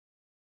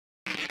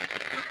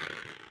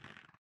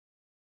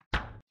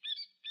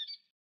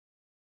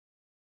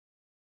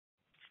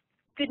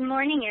Good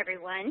morning,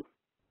 everyone,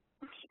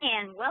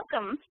 and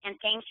welcome, and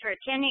thanks for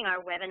attending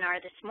our webinar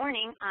this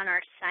morning on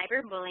our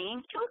Cyberbullying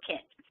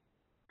Toolkit.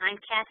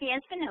 I'm Kathy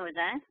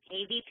Espinoza,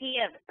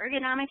 AVP of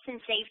Ergonomics and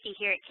Safety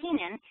here at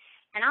Keenan,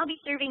 and I'll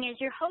be serving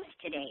as your host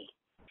today.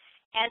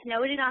 As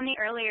noted on the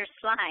earlier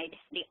slide,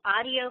 the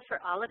audio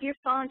for all of your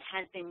phones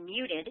has been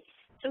muted,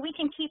 so we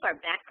can keep our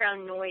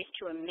background noise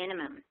to a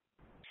minimum.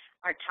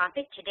 Our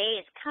topic today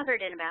is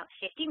covered in about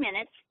 50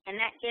 minutes, and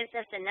that gives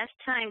us enough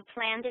time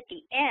planned at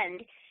the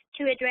end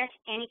to address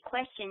any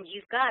questions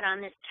you've got on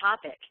this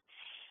topic.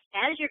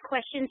 As your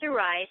questions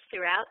arise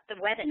throughout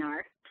the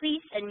webinar, please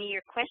send me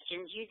your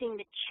questions using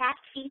the chat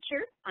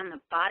feature on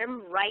the bottom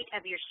right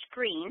of your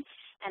screen,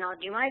 and I'll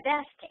do my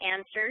best to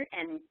answer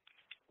and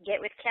get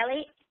with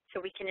Kelly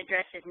so we can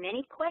address as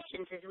many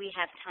questions as we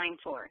have time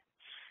for.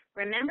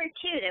 Remember,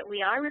 too, that we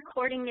are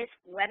recording this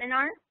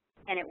webinar,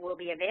 and it will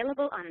be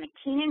available on the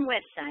Keenan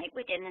website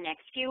within the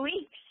next few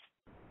weeks.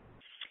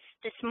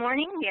 This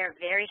morning, we are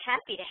very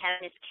happy to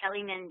have Ms.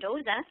 Kelly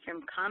Mendoza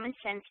from Common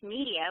Sense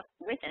Media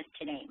with us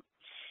today.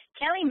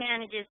 Kelly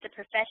manages the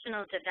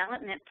professional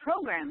development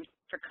programs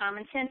for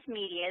Common Sense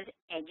Media's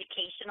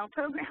educational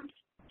programs.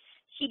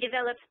 She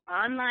develops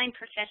online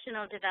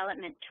professional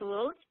development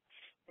tools,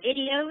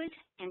 videos,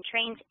 and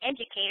trains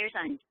educators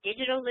on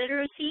digital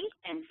literacy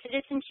and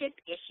citizenship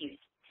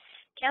issues.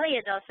 Kelly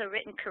has also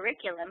written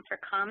curriculum for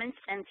Common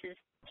Sense's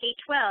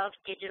K-12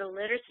 digital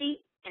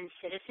literacy and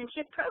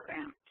citizenship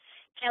program.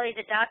 Kelly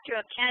is a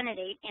doctoral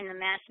candidate in the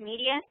Mass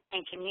Media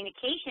and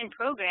Communication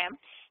program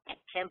at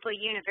Temple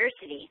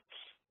University.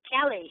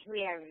 Kelly,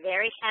 we are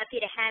very happy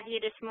to have you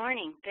this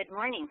morning. Good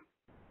morning.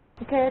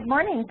 Good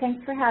morning.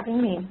 Thanks for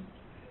having me.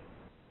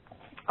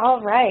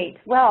 All right.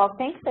 Well,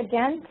 thanks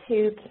again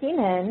to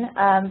Keenan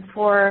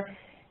for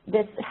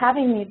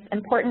having these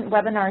important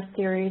webinar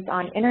series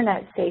on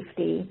Internet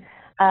safety.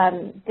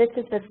 This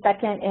is the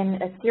second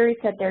in a series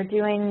that they're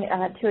doing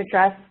to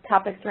address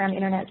topics around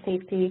Internet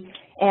safety,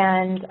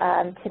 and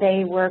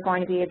today we're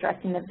going to be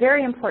addressing the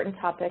very important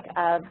topic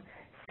of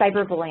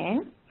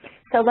cyberbullying.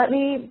 So let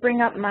me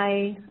bring up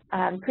my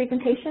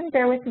presentation.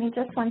 Bear with me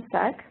just one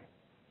sec.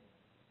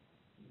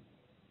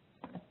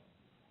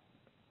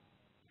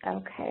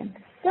 Okay,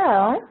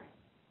 so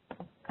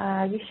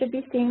you should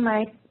be seeing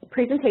my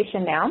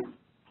presentation now.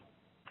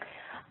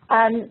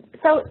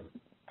 So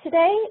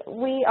today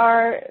we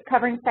are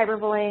covering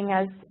cyberbullying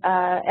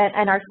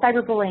and our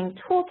cyberbullying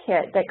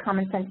toolkit that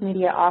Common Sense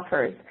Media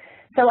offers.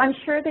 So I'm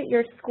sure that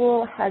your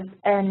school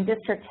and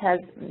district has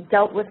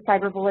dealt with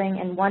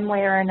cyberbullying in one way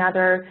or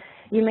another.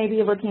 You may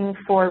be looking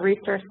for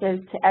resources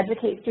to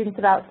educate students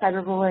about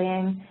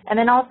cyberbullying, and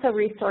then also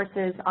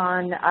resources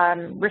on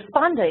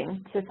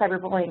responding to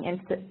cyberbullying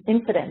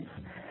incidents.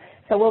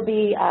 So we'll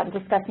be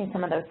discussing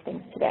some of those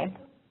things today.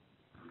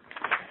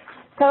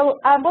 So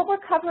what we're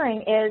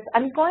covering is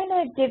I'm going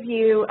to give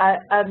you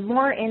a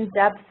more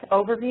in-depth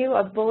overview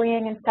of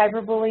bullying and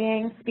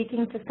cyberbullying,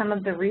 speaking to some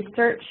of the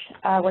research,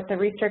 what the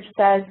research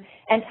says,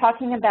 and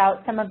talking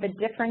about some of the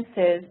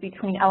differences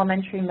between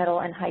elementary,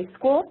 middle, and high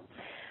school.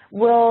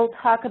 We'll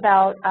talk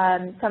about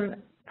some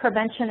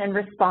prevention and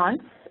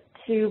response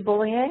to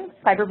bullying,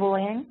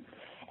 cyberbullying,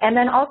 and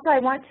then also I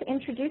want to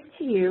introduce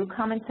to you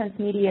Common Sense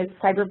Media's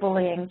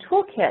Cyberbullying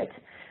Toolkit,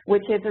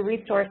 which is a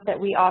resource that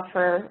we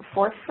offer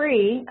for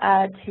free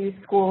to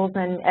schools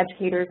and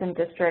educators and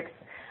districts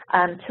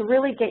to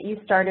really get you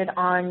started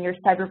on your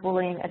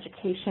cyberbullying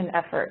education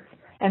efforts.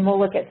 And we'll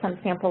look at some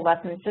sample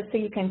lessons just so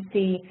you can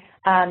see,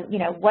 you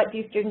know, what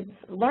do students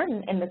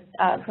learn in this,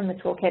 from the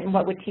toolkit and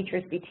what would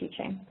teachers be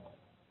teaching.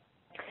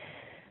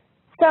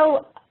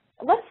 So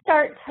let's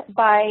start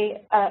by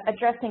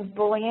addressing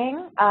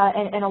bullying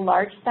in a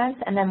large sense,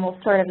 and then we'll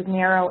sort of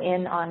narrow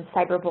in on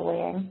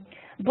cyberbullying.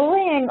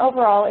 Bullying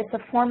overall is a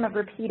form of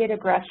repeated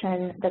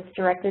aggression that's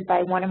directed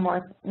by one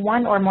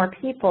or more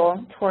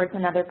people towards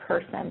another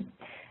person.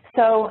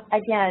 So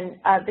again,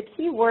 the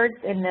key words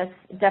in this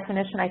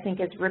definition I think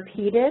is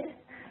repeated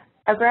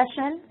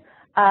aggression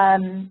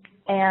and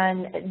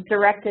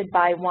directed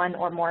by one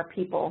or more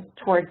people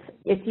towards,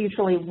 it's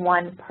usually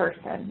one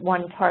person,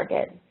 one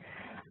target.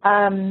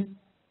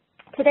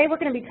 Today we're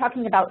going to be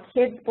talking about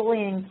kids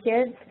bullying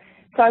kids.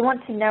 So I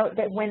want to note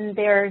that when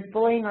there's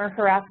bullying or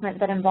harassment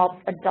that involves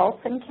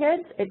adults and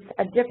kids, it's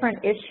a different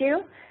issue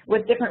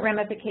with different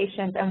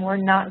ramifications, and we're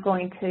not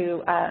going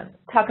to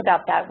talk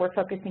about that. We're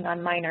focusing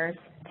on minors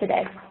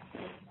today.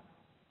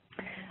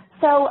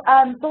 So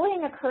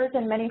bullying occurs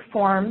in many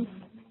forms,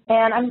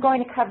 and I'm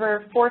going to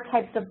cover 4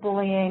 types of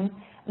bullying.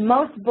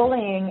 Most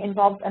bullying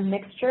involves a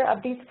mixture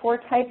of these 4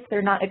 types.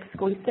 They're not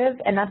exclusive,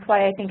 and that's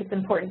why I think it's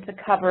important to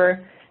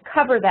cover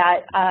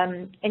that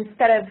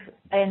instead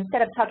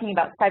of talking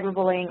about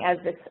cyberbullying as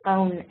its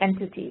own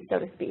entity, so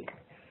to speak.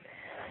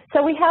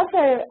 So we have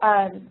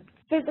the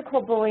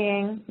physical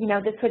bullying. You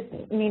know, this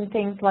would mean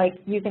things like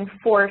using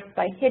force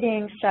by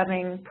hitting,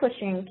 shoving,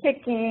 pushing,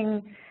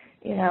 kicking,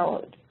 you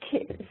know,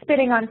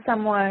 spitting on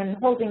someone,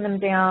 holding them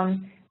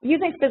down,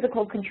 using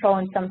physical control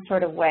in some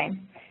sort of way.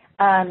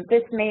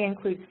 This may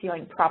include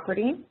stealing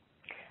property,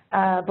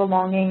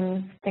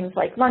 belongings, things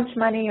like lunch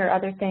money or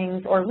other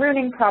things, or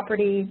ruining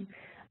property.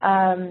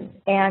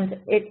 And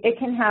it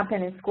can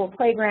happen in school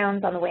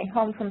playgrounds, on the way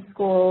home from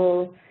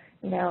school,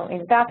 you know,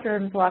 in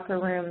bathrooms, locker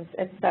rooms,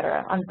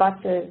 etc., on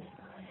buses.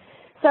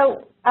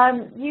 So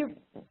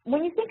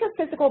when you think of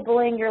physical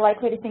bullying, you're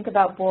likely to think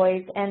about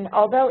boys, and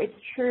although it's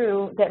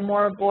true that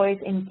more boys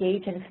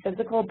engage in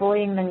physical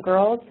bullying than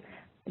girls,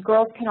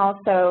 girls can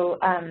also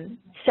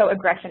show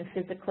aggression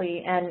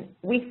physically, and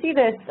we see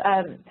this,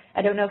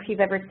 I don't know if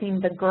you've ever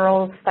seen the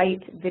girl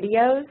fight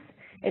videos.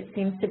 It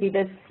seems to be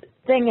this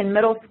thing in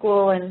middle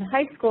school and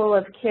high school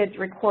of kids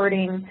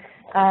recording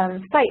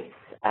fights,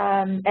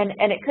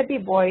 and it could be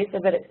boys,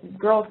 but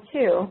girls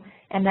too,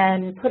 and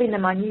then putting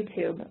them on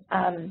YouTube.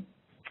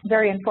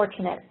 Very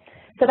unfortunate.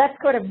 So that's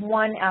sort of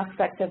one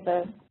aspect of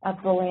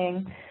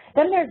bullying.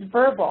 Then there's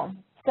verbal.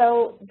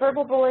 So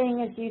verbal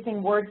bullying is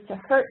using words to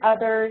hurt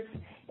others.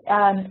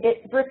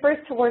 It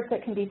refers to words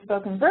that can be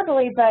spoken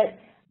verbally, but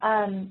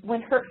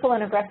when hurtful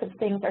and aggressive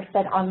things are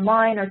said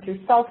online or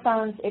through cell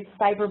phones, it's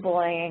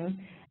cyberbullying,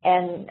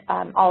 and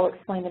I'll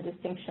explain the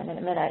distinction in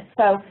a minute.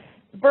 So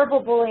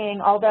verbal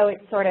bullying, although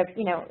it sort of,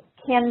 you know,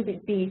 can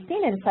be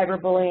seen in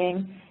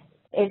cyberbullying,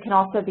 it can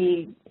also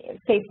be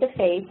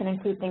face-to-face and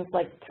include things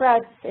like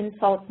threats,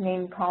 insults,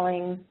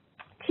 name-calling,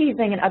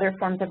 teasing, and other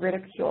forms of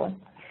ridicule.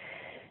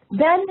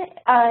 Then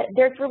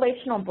there's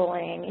relational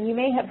bullying, and you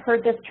may have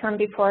heard this term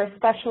before,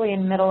 especially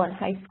in middle and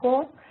high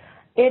school.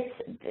 This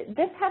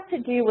has to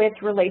do with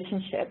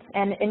relationships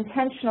and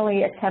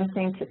intentionally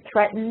attempting to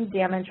threaten,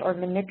 damage, or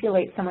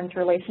manipulate someone's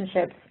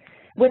relationships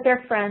with their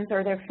friends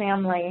or their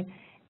family.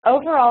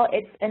 Overall,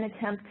 it's an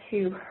attempt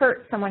to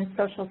hurt someone's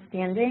social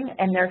standing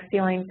and their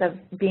feelings of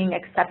being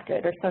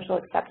accepted or social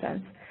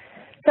acceptance.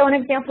 So an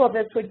example of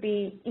this would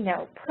be, you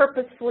know,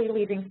 purposefully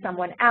leaving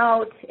someone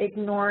out,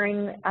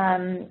 ignoring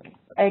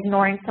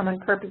someone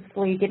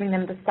purposefully, giving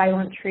them the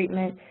silent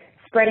treatment,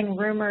 spreading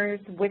rumors,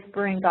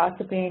 whispering,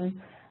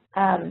 gossiping,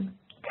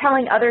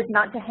 telling others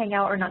not to hang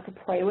out or not to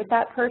play with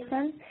that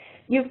person.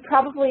 You've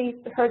probably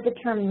heard the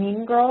term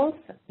mean girls.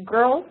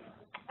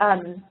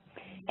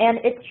 And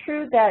it's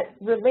true that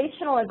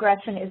relational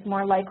aggression is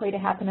more likely to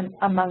happen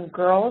among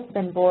girls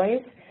than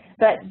boys,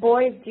 but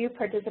boys do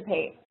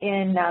participate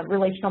in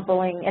relational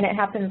bullying, and it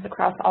happens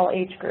across all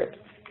age groups.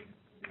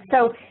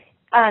 So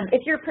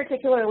if you're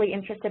particularly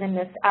interested in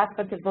this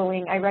aspect of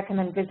bullying, I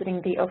recommend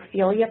visiting the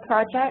Ophelia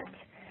Project.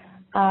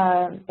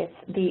 It's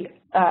the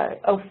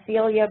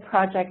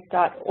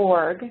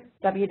opheliaproject.org,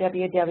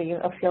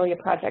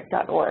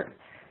 www.opheliaproject.org,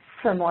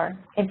 for more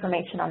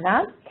information on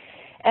that.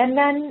 And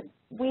then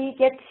we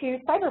get to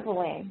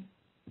cyberbullying.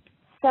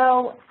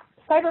 So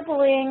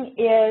cyberbullying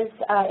is,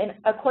 in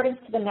accordance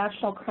to the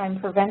National Crime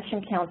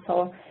Prevention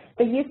Council,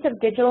 the use of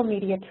digital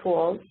media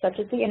tools, such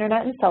as the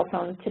internet and cell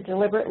phones, to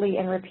deliberately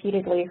and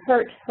repeatedly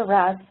hurt,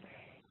 harass,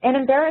 and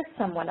embarrass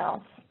someone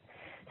else.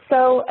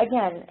 So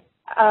again,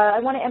 I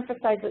want to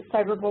emphasize that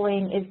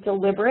cyberbullying is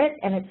deliberate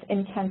and it's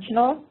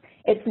intentional.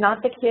 It's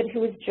not the kid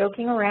who is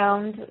joking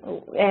around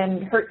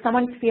and hurt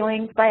someone's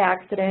feelings by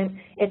accident.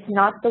 It's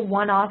not the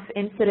one-off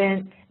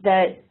incident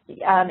that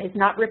is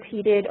not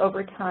repeated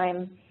over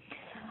time.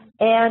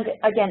 And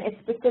again, it's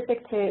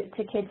specific to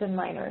kids and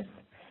minors.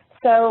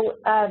 So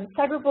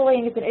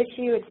cyberbullying is an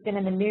issue. It's been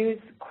in the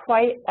news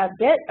quite a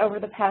bit over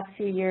the past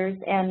few years,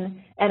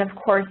 and of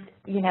course,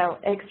 you know,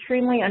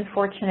 extremely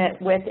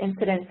unfortunate with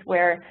incidents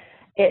where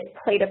it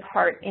played a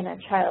part in a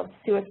child's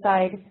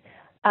suicide.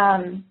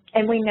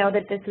 And we know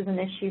that this is an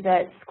issue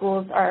that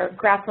schools are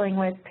grappling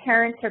with,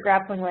 parents are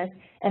grappling with,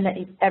 and that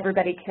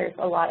everybody cares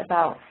a lot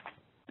about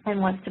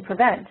and wants to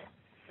prevent.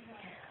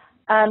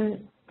 Let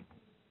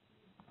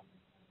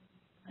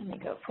me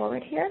go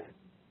forward here.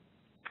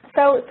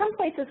 So some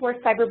places where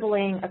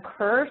cyberbullying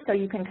occurs, so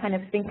you can kind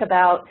of think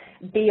about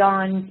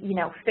beyond, you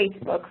know,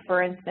 Facebook,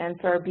 for instance,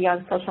 or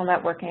beyond social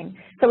networking.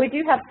 So we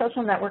do have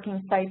social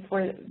networking sites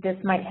where this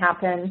might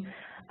happen.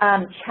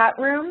 Chat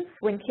rooms,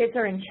 when kids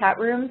are in chat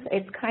rooms,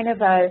 it's kind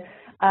of a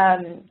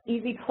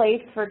easy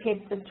place for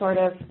kids to sort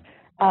of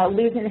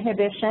lose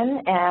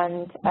inhibition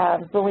and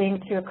bullying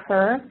to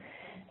occur.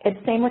 It's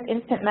same with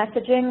instant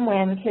messaging.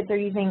 When kids are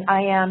using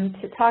IM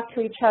to talk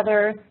to each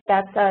other,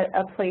 that's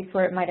a place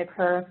where it might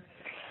occur.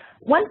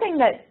 One thing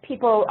that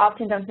people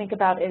often don't think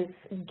about is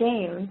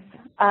games,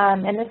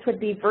 and this would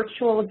be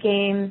virtual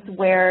games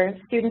where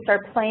students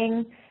are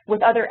playing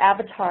with other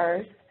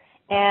avatars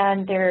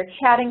and they're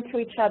chatting to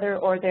each other,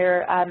 or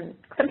they're,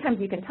 sometimes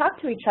you can talk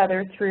to each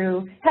other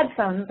through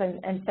headphones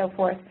and so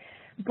forth.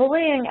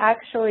 Bullying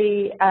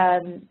actually,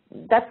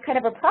 that's kind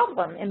of a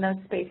problem in those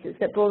spaces,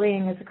 that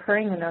bullying is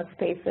occurring in those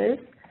spaces.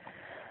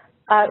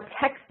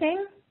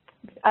 Texting,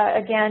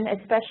 again,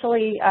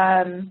 especially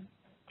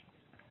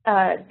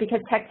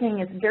because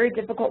texting is very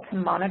difficult to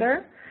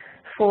monitor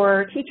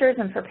for teachers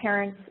and for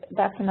parents,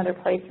 that's another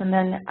place. And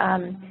then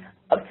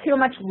to a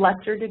much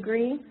lesser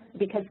degree,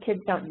 because kids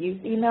don't use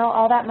email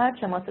all that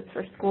much unless it's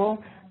for school,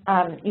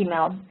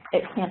 email,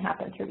 it can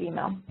happen through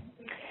email.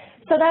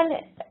 So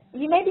then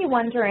you may be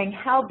wondering,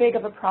 how big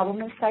of a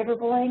problem is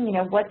cyberbullying? You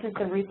know, what does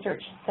the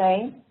research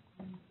say?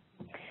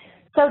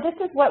 So this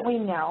is what we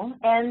know,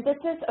 and this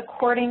is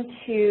according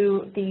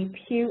to the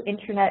Pew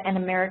Internet and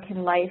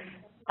American Life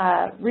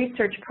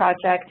research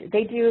project.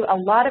 They do a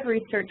lot of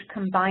research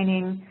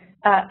combining,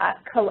 not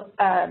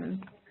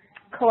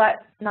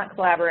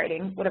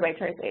collaborating, what am I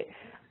trying to say?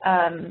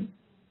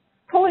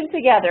 Pulling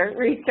together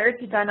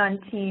research done on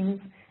teens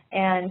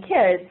and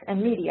kids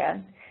and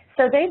media.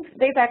 So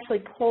they've actually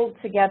pulled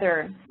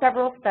together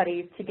several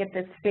studies to get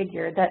this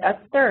figure that a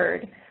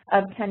third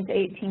of 10 to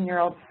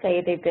 18-year-olds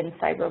say they've been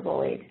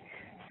cyberbullied.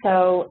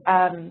 So,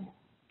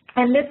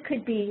 and this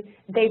could be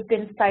they've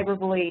been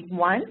cyberbullied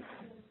once,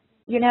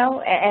 you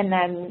know, and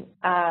then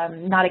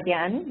not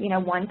again, you know,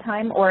 one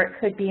time, or it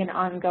could be an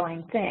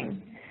ongoing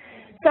thing.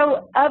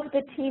 So of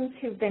the teens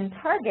who've been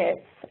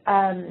targets,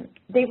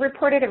 they've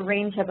reported a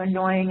range of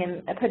annoying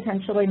and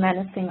potentially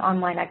menacing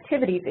online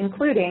activities,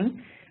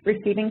 including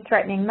receiving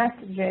threatening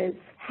messages,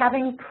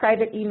 having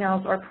private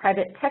emails or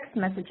private text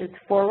messages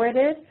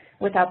forwarded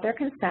without their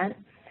consent,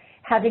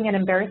 having an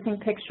embarrassing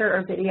picture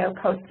or video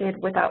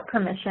posted without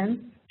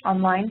permission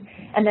online,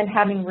 and then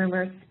having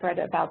rumors spread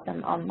about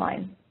them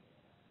online.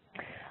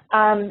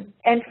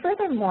 And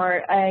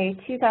furthermore, a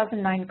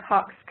 2009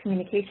 Cox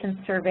Communications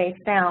survey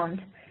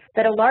found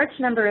that a large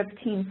number of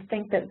teens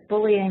think that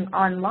bullying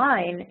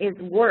online is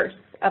worse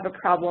of a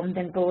problem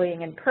than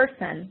bullying in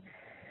person.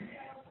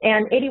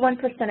 And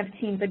 81% of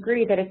teens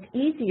agree that it's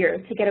easier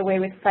to get away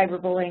with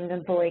cyberbullying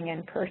than bullying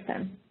in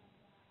person.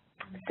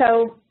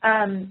 So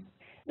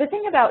the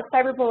thing about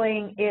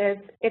cyberbullying is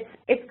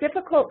it's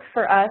difficult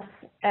for us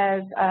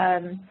as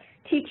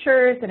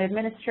teachers and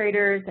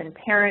administrators and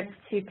parents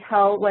to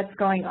tell what's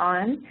going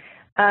on.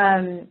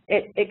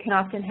 It can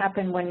often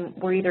happen when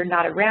we're either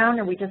not around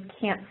or we just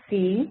can't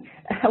see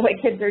what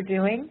kids are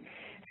doing.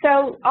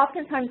 So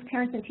oftentimes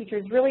parents and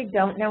teachers really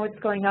don't know what's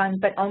going on,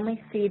 but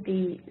only see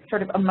the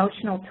sort of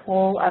emotional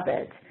toll of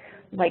it,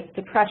 like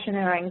depression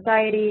or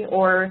anxiety,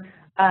 or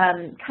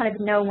kind of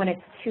know when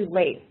it's too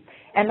late.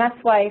 And that's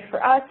why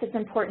for us it's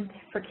important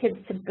for kids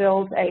to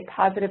build a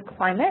positive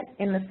climate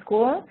in the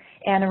school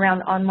and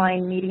around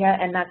online media,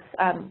 and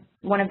that's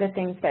one of the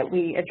things that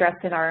we address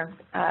in our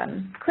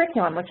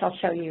curriculum, which I'll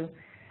show you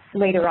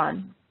later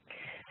on.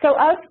 So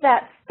of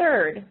that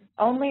third,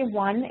 only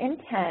 1 in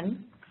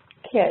 10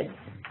 kids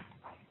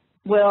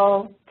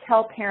will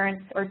tell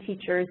parents or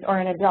teachers or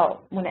an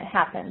adult when it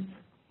happens.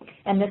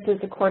 And this is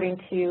according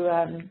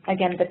to,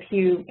 again, the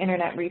Pew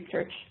Internet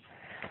research.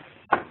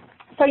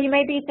 So you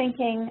may be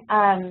thinking,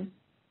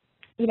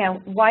 you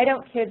know, why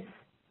don't kids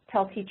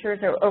tell teachers,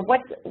 or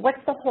what's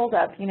the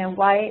holdup? You know,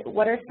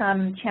 what are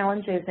some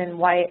challenges in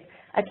why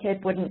a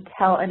kid wouldn't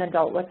tell an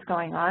adult what's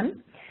going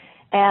on?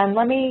 And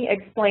let me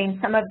explain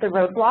some of the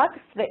roadblocks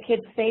that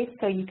kids face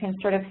so you can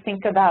sort of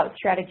think about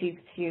strategies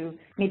to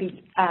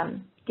maybe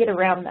get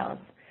around those.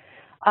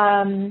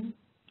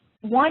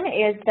 One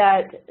is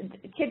that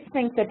kids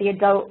think that the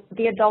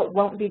adult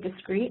won't be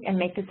discreet and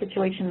make the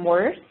situation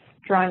worse,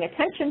 drawing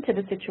attention to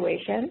the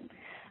situation.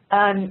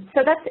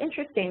 So that's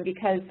interesting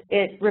because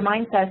it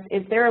reminds us,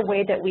 is there a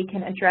way that we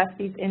can address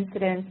these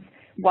incidents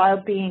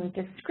while being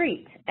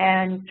discreet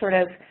and sort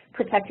of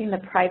protecting the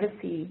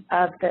privacy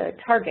of the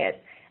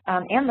target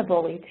and the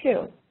bully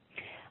too?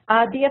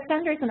 The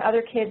offenders and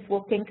other kids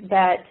will think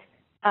that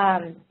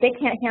they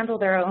can't handle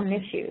their own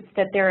issues,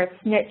 that they're a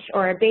snitch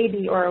or a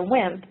baby or a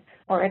wimp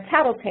or a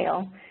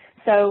tattletale.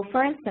 So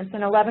for instance,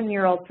 an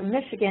 11-year-old from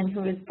Michigan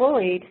who was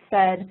bullied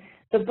said,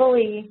 the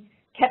bully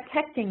kept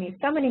texting me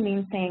so many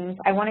mean things.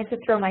 I wanted to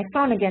throw my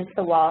phone against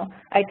the wall.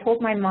 I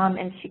told my mom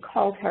and she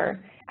called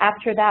her.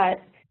 After that,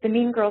 the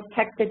mean girls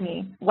texted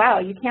me, wow,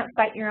 you can't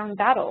fight your own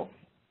battles.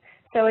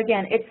 So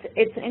again,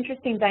 it's an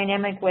interesting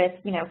dynamic with,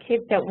 you know,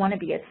 kids don't want to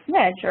be a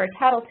snitch or a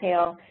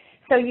tattletale.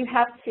 So you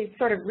have to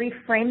sort of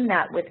reframe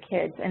that with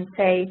kids and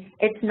say,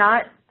 it's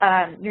not,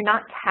 you're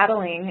not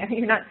tattling,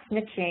 you're not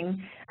snitching,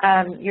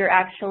 you're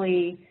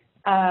actually,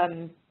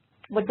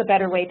 what's a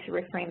better way to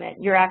reframe it?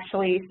 You're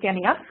actually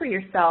standing up for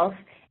yourself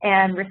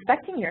and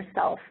respecting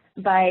yourself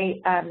by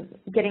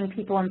getting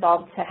people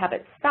involved to have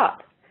it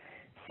stop.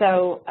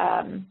 So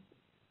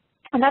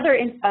another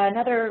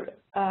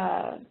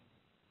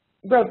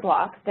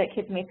roadblock that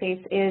kids may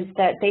face is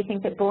that they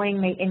think that bullying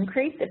may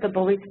increase if the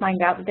bullies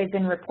find out that they've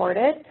been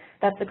reported.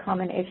 That's a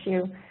common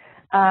issue.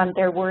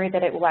 They're worried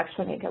that it will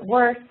actually make it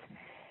worse.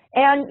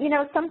 And, you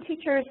know, some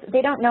teachers,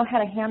 they don't know how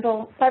to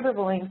handle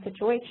cyberbullying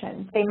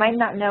situations. They might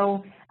not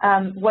know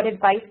what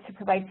advice to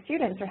provide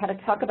students or how to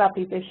talk about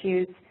these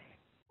issues.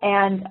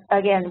 And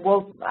again,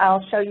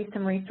 I'll show you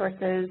some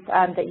resources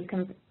that you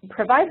can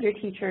provide your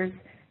teachers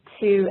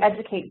to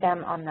educate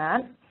them on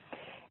that.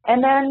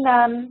 And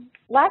then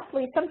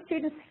lastly, some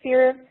students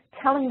fear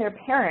telling their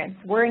parents,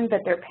 worrying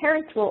that their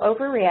parents will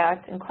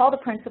overreact and call the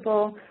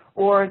principal,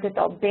 or that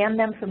they'll ban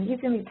them from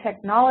using these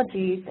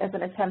technologies as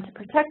an attempt to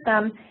protect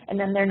them, and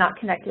then they're not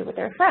connected with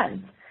their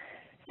friends.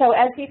 So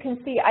as you can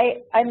see,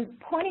 I'm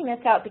pointing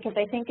this out because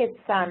I think it's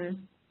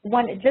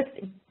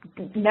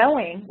just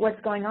knowing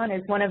what's going on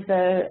is one of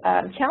the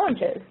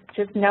challenges,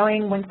 just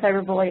knowing when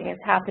cyberbullying is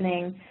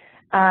happening,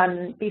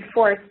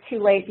 before it's too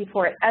late,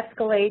 before it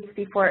escalates,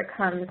 before it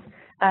becomes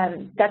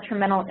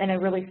detrimental in a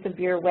really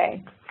severe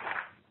way.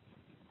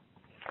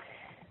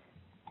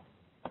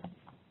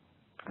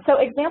 So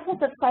examples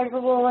of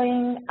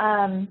cyberbullying,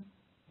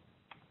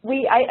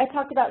 I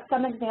talked about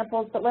some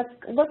examples, but let's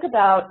look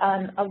about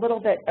a little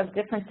bit of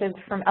differences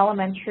from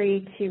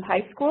elementary to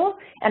high school.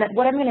 And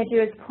what I'm going to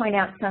do is point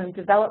out some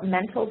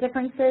developmental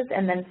differences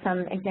and then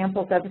some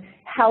examples of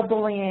how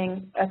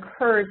bullying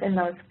occurs in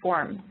those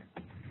forms.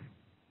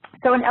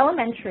 So in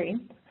elementary,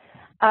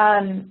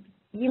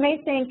 you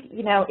may think,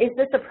 you know, is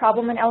this a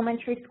problem in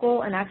elementary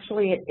school? And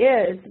actually it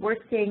is. We're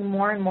seeing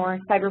more and more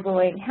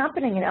cyberbullying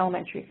happening in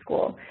elementary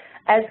school.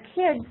 As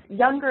kids,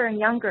 younger and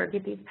younger,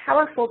 get these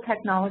powerful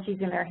technologies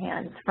in their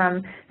hands,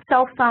 from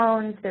cell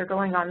phones, they're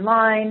going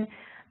online.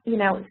 You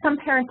know, some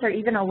parents are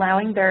even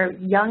allowing their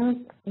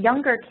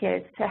younger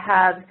kids to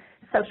have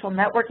social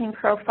networking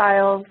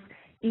profiles,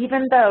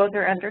 even though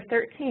they're under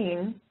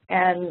 13,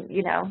 and,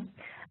 you know,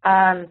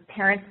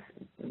 parents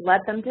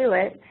let them do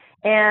it.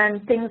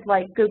 And things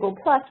like Google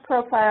Plus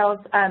profiles,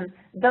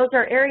 those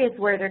are areas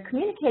where they're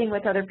communicating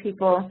with other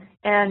people,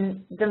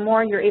 and the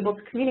more you're able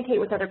to communicate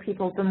with other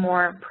people, the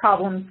more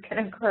problems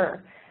can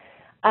occur.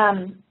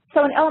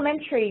 So in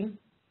elementary,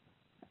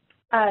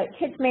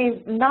 kids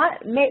may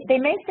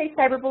say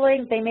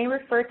cyberbullying, they may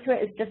refer to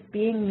it as just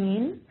being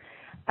mean.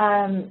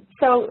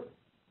 So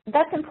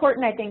that's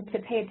important, I think, to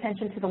pay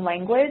attention to the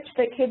language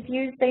that kids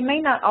use. They may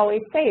not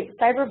always say it's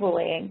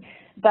cyberbullying.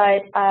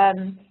 But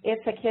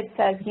if a kid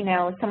says, you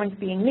know, someone's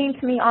being mean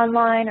to me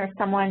online, or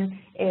someone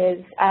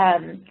is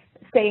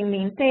saying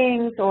mean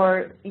things,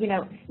 or, you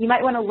know, you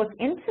might want to look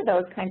into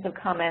those kinds of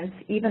comments,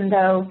 even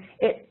though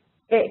it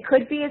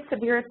could be as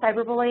severe as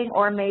cyberbullying,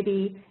 or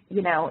maybe,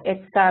 you know,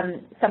 it's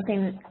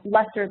something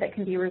lesser that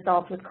can be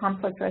resolved with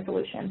conflict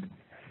resolution.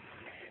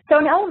 So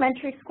in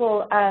elementary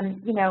school,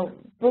 you know,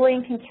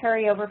 bullying can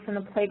carry over from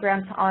the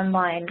playground to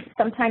online.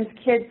 Sometimes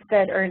kids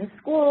that are in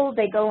school,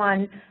 they go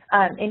on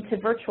into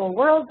virtual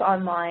worlds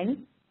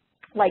online,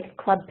 like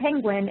Club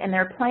Penguin, and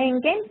they're playing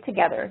games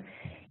together.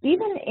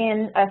 Even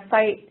in a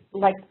site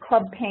like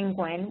Club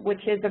Penguin,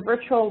 which is a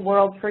virtual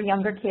world for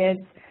younger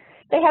kids,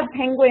 they have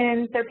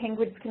penguins. Their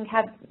penguins can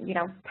have, you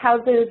know,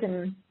 houses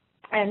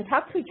and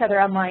talk to each other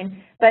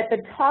online, but the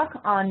talk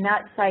on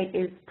that site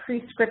is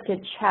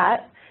pre-scripted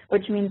chat,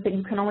 which means that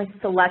you can only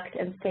select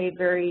and say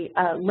very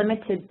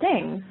limited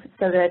things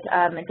so that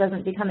it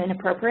doesn't become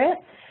inappropriate.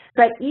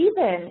 But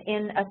even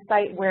in a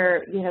site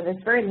where, you know,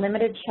 there's very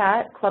limited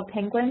chat, Club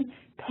Penguin,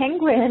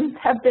 penguins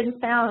have been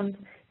found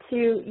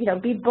to, you know,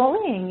 be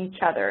bullying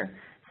each other.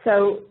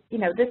 So, you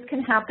know, this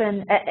can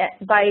happen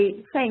by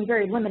saying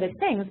very limited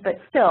things, but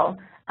still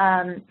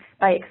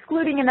by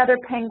excluding another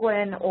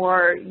penguin,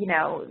 or, you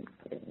know,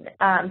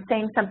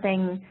 saying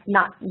something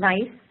not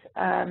nice.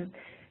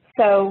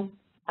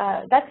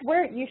 That's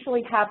where it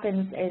usually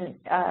happens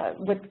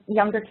with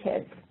younger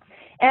kids.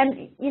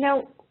 And, you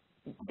know,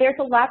 there's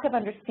a lack of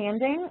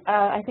understanding,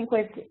 I think,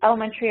 with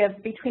elementary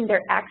between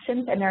their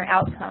actions and their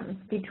outcomes,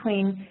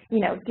 between, you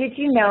know, did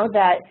you know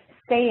that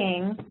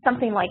saying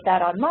something like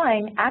that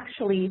online,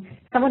 actually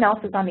someone else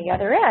is on the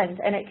other end,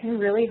 and it can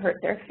really hurt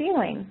their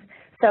feelings.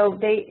 So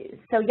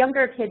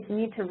younger kids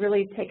need to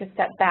really take a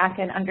step back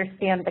and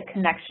understand the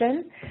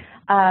connection,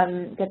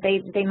 that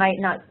they might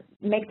not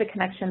make the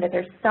connection that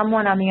there's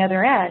someone on the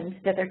other end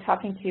that they're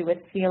talking to with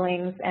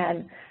feelings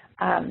and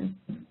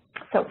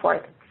so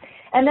forth.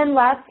 And then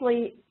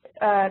lastly,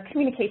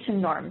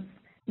 communication norms.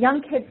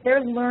 Young kids,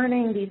 they're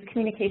learning these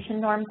communication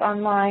norms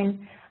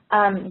online,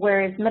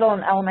 whereas middle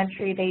and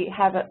elementary, they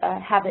have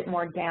it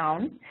more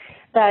down.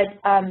 But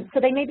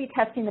so they may be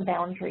testing the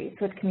boundaries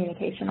with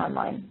communication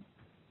online.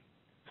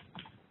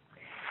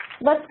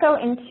 Let's go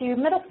into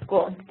middle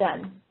school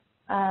then.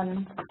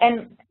 And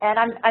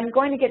I'm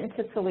going to get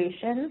into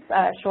solutions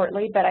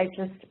shortly, but I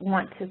just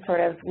want to sort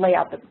of lay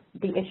out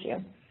the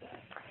issue.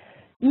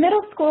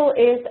 Middle school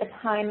is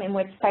a time in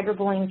which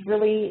cyberbullying is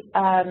really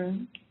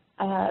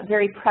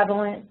very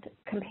prevalent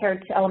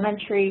compared to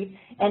elementary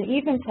and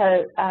even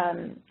to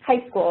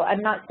high school.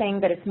 I'm not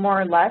saying that it's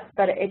more or less,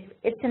 but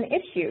it's an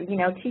issue. You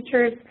know,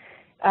 teachers,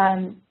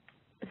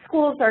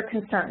 schools are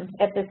concerned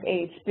at this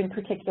age in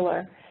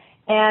particular.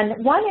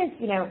 And one is,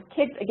 you know,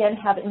 kids, again,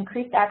 have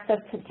increased access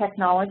to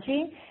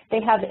technology. They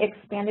have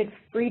expanded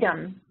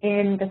freedom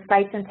in the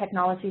sites and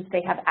technologies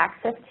they have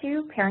access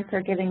to. Parents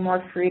are giving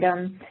more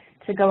freedom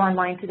to go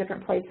online to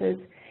different places.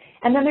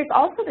 And then there's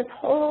also this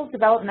whole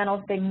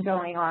developmental thing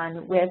going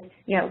on with,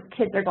 you know,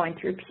 kids are going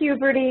through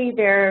puberty.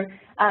 They're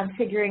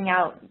figuring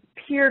out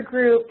peer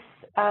groups.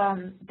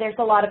 There's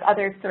a lot of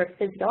other sort of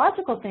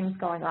physiological things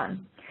going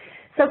on.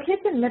 So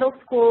kids in middle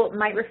school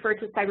might refer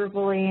to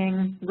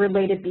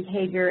cyberbullying-related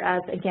behavior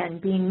as, again,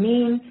 being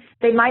mean.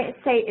 They might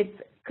say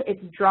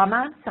it's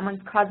drama.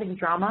 Someone's causing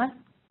drama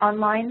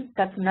online.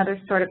 That's another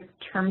sort of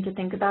term to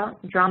think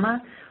about,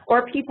 drama.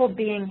 Or people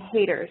being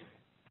haters.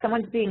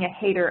 Someone's being a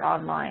hater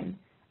online.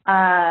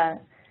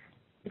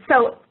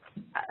 So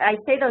I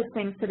say those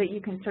things so that you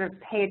can sort of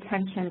pay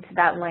attention to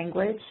that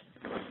language.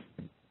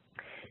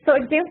 So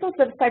examples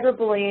of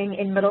cyberbullying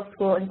in middle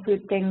school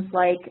include things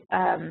like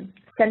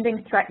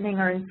sending threatening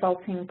or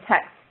insulting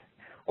texts,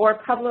 or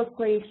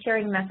publicly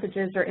sharing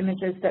messages or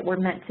images that were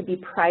meant to be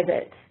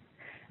private,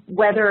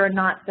 whether or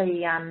not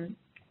the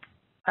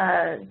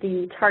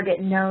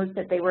target knows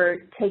that they were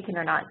taken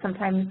or not.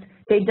 Sometimes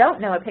they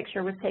don't know a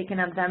picture was taken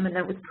of them and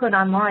it was put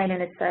online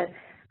and it's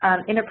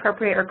an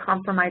inappropriate or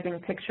compromising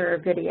picture or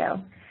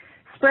video.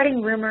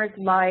 Spreading rumors,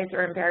 lies,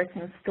 or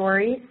embarrassing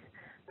stories,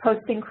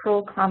 posting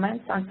cruel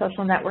comments on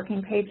social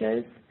networking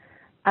pages,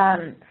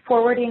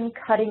 forwarding,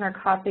 cutting, or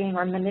copying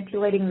or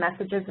manipulating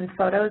messages and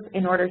photos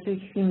in order to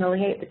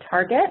humiliate the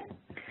target.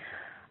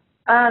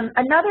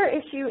 Another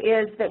issue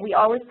is that we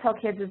always tell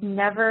kids is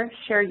never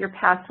share your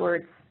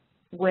passwords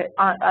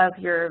of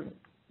your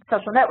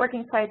social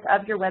networking sites,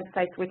 of your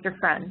websites with your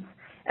friends.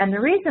 And the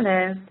reason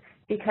is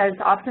because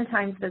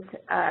oftentimes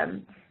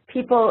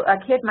a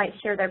kid might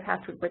share their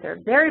password with their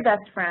very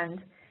best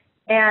friend,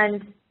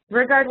 and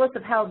regardless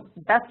of how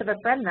best of a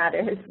friend that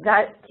is,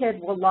 that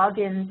kid will log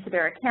into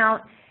their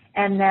account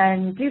and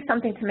then do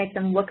something to make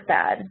them look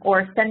bad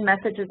or send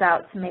messages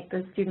out to make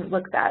the student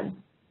look bad.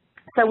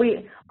 So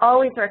we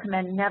always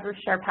recommend never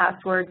share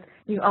passwords.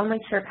 You only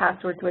share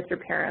passwords with your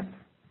parents.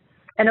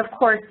 And of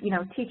course,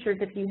 teachers,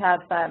 if you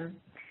have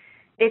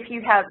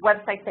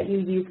websites that you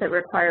use that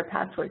require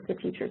passwords, the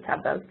teachers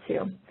have those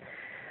too.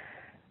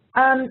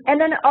 And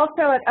then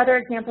also other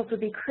examples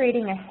would be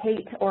creating a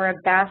hate or a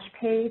bash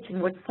page in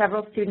which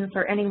several students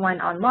or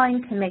anyone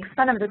online can make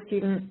fun of the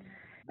student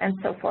and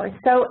so forth.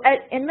 So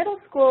in middle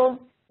school,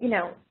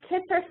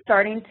 kids are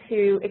starting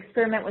to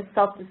experiment with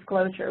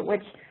self-disclosure,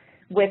 with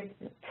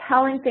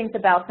telling things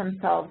about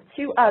themselves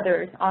to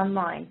others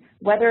online,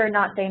 whether or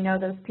not they know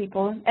those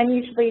people, and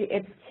usually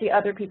it's to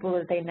other people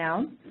that they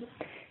know.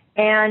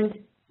 And,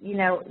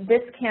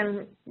 this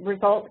can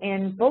result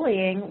in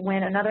bullying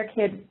when another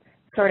kid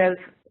sort of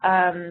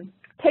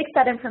takes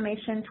that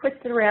information,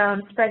 twists it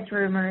around, spreads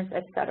rumors,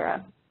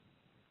 etc.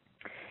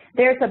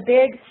 There's a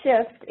big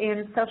shift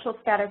in social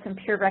status and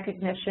peer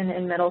recognition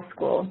in middle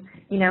school.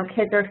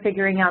 Kids are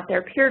figuring out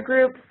their peer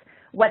groups,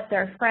 what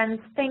their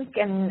friends think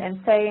and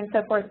say and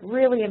so forth,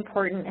 really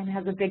important and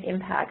has a big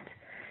impact.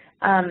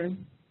 And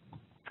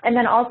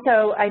then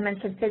also I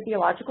mentioned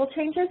physiological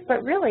changes,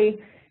 but really,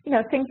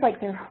 things like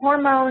their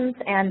hormones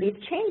and these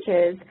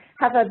changes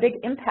have a big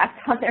impact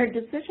on their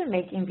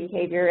decision-making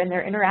behavior and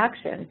their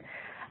interaction.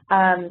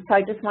 So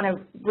I just want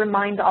to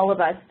remind all of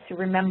us to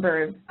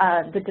remember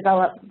the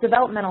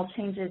developmental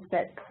changes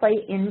that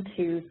play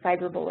into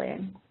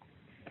cyberbullying.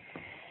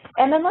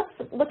 And then let's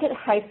look at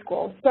high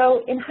school.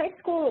 So in high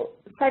school,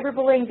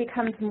 cyberbullying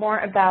becomes more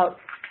about,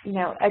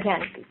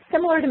 again,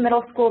 similar to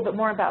middle school, but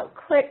more about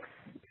cliques,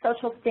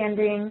 social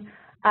standing.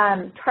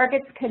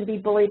 Targets can be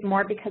bullied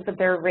more because of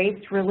their race,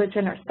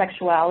 religion, or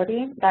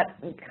sexuality. That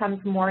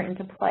comes more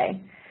into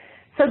play.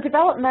 So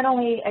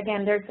developmentally,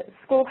 again, there's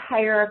school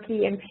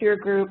hierarchy and peer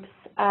groups.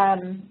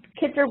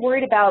 Teens are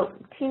worried about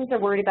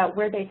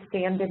where they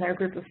stand in their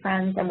group of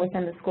friends and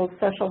within the school's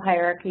social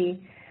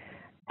hierarchy,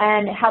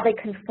 and how they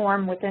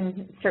conform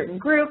within certain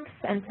groups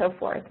and so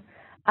forth.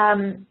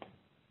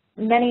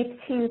 Many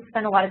teens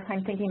spend a lot of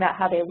time thinking about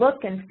how they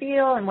look and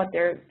feel and what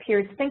their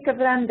peers think of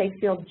them. They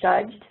feel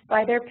judged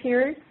by their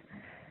peers.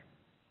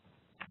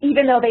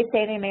 Even though they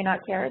say they may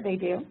not care, they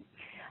do.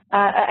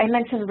 I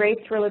mentioned race,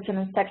 religion,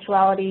 and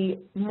sexuality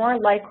more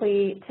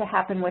likely to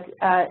happen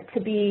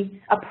to be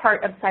a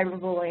part of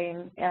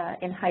cyberbullying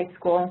in high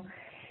school.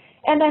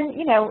 And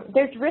then,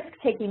 there's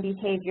risk-taking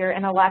behavior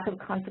and a lack of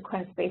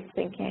consequence-based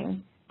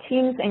thinking.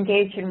 Teens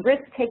engage in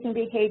risk-taking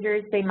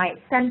behaviors. They might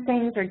send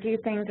things or do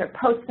things or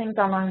post things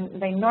online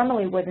they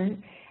normally wouldn't.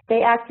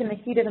 They act in the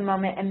heat of the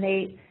moment, and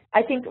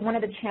I think one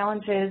of the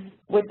challenges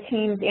with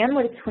teens and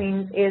with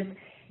tweens is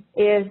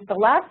the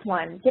last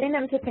one, getting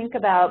them to think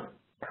about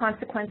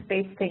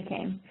consequence-based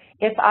thinking.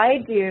 If I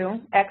do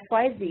X,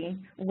 Y, Z,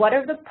 what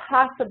are the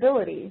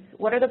possibilities?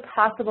 What are the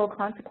possible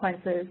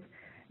consequences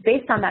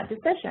based on that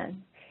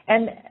decision?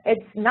 And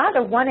it's not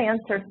a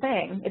one-answer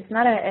thing. It's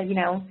not A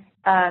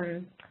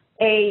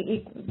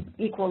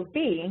equals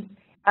B.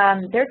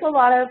 There's a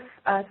lot of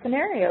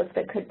scenarios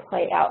that could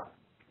play out.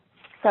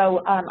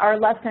 So our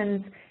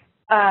lessons,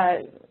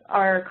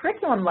 our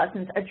curriculum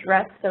lessons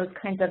address those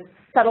kinds of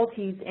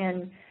subtleties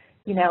in,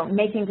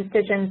 making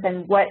decisions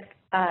and what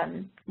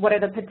are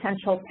the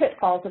potential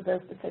pitfalls of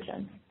those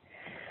decisions.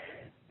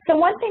 So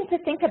one thing to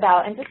think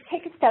about, and just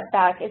take a step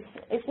back, is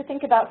to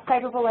think about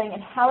cyberbullying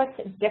and how it's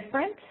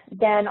different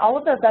than all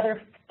of those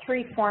other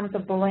 3 forms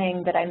of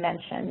bullying that I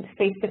mentioned,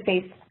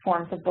 face-to-face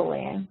forms of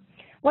bullying.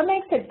 What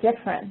makes it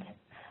different?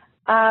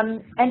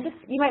 And just,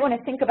 you might want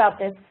to think about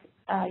this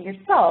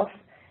yourself,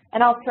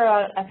 and I'll throw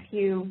out a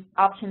few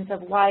options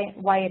of why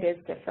it is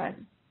different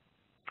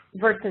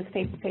versus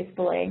face-to-face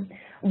bullying.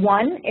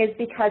 One is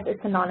because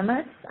it's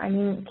anonymous. I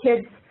mean,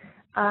 kids,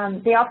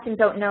 they often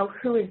don't know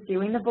who is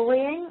doing the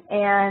bullying,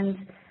 and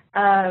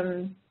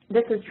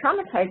this is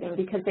traumatizing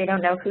because they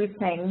don't know who's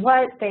saying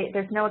what.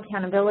 There's no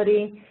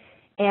accountability,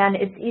 and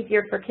it's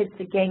easier for kids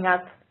to gang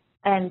up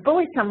and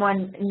bully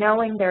someone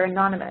knowing they're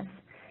anonymous.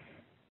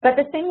 But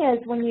the thing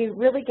is, when you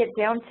really get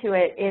down to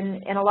it,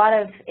 in a lot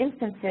of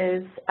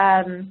instances,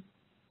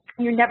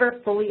 you're never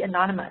fully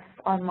anonymous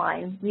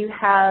online. You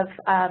have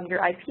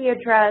your IP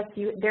address.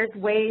 There's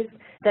ways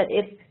that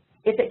if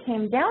it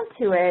came down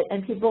to it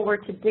and people were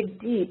to dig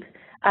deep,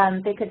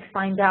 they could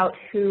find out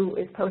who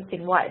is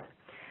posting what.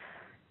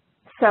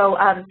 So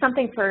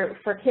something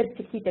for kids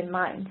to keep in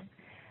mind.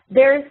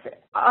 There's,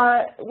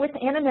 with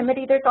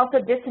anonymity, there's also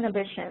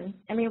disinhibition.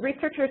 I mean,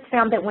 researchers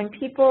found that when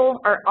people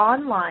are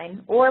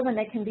online or when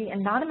they can be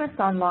anonymous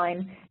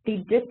online,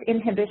 the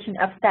disinhibition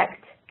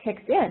effect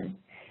kicks in,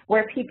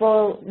 where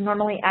people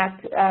normally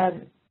act,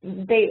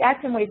 they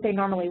act in ways they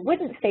normally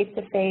wouldn't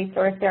face-to-face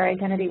or if their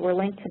identity were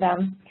linked to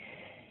them.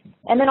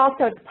 And then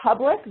also it's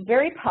public,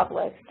 very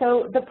public.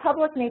 So the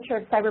public nature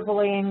of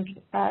cyberbullying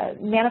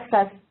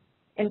manifests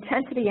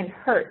intensity and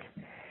hurt.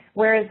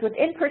 Whereas with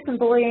in-person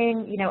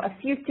bullying, you know, a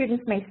few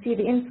students may see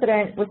the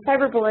incident. With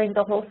cyberbullying,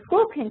 the whole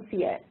school can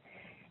see it.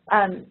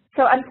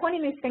 So I'm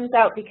pointing these things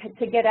out because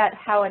to get at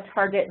how a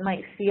target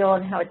might feel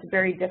and how it's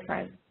very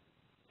different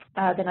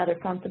than other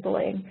forms of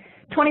bullying.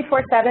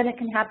 24/7, it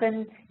can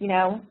happen, you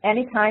know,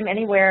 anytime,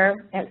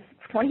 anywhere. It's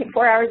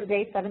 24 hours a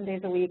day, 7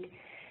 days a week.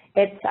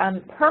 It's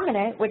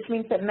permanent, which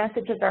means that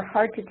messages are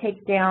hard to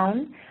take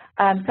down.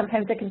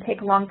 Sometimes it can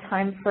take a long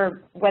time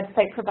for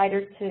website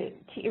providers to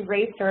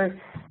erase or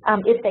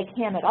if they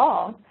can at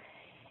all.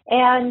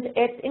 And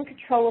it's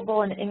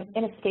incontrollable and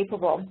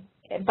inescapable.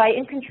 By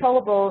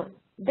incontrollable,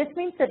 this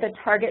means that the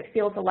target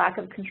feels a lack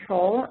of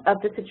control of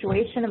the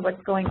situation and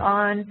what's going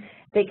on.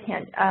 They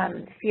can't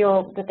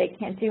feel that they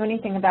can't do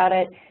anything about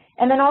it.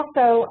 And then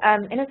also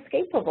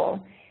inescapable.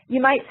 You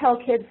might tell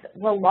kids,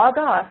 well, log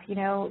off, you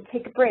know,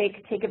 take a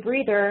break, take a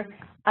breather.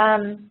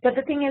 But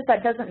the thing is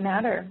that doesn't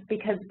matter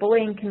because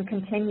bullying can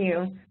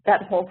continue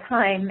that whole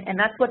time, and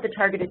that's what the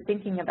target is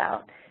thinking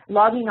about.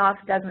 Logging off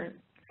doesn't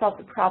solve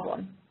the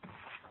problem.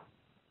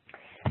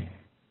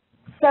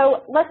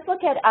 So let's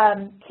look at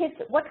kids,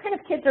 what kind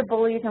of kids are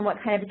bullies and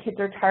what kind of kids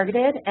are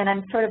targeted, and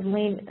I'm sort of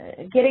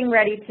getting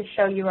ready to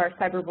show you our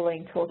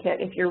cyberbullying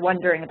toolkit. If you're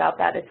wondering about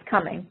that, it's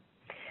coming.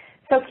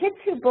 So kids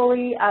who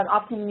bully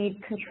often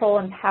need control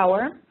and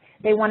power.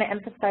 They want to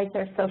emphasize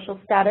their social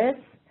status.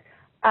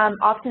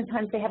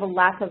 Oftentimes they have a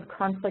lack of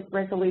conflict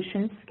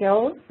resolution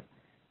skills,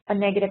 a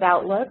negative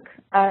outlook,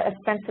 a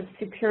sense of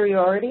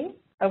superiority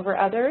over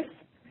others,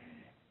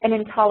 an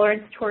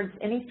intolerance towards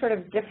any sort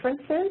of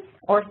differences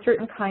or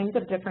certain kinds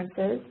of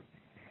differences.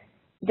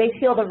 They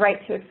feel the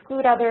right to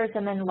exclude others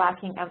and then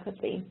lacking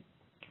empathy.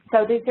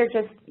 So these are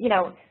just, you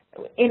know,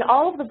 in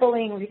all of the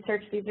bullying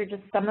research, these are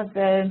just some of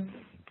the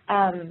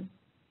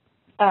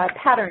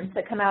patterns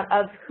that come out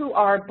of who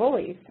are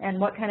bullies and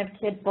what kind of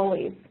kid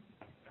bullies.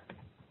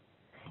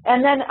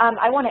 And then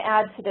I want to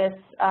add to this,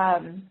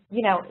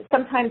 you know,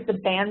 sometimes the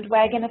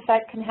bandwagon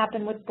effect can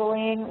happen with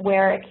bullying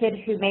where a kid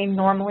who may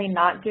normally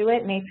not do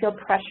it may feel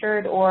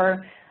pressured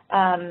or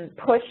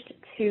pushed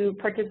to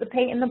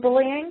participate in the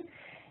bullying.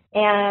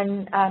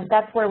 And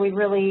that's where we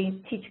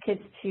really teach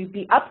kids to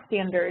be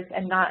upstanders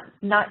and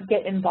not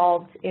get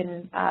involved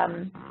in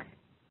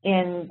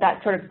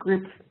that sort of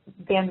group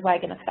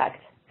bandwagon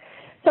effect.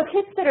 So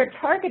kids that are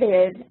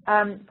targeted,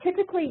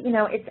 typically, you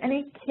know, it's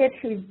any kid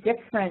who's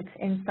different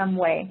in some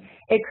way.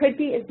 It could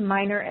be as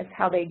minor as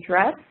how they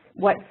dress,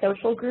 what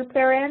social group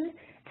they're in,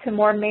 to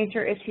more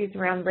major issues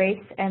around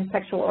race and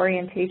sexual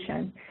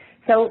orientation.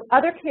 So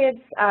other kids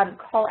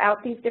call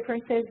out these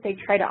differences. They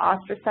try to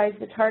ostracize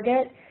the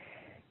target.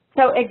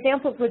 So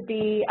examples would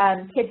be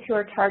kids who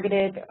are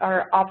targeted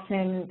are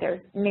often,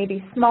 they're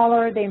maybe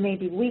smaller, they may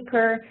be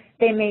weaker,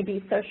 they may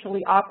be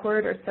socially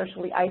awkward or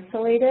socially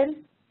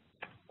isolated.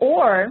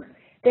 Or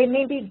they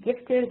may be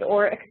gifted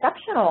or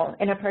exceptional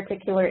in a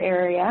particular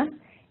area,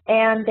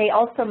 and they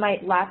also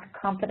might lack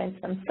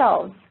confidence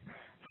themselves.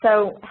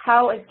 So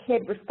how a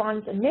kid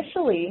responds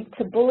initially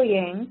to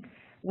bullying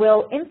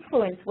will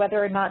influence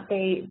whether or not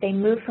they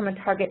move from a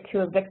target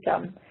to a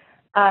victim.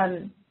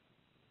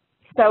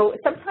 So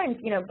sometimes,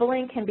 you know,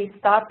 bullying can be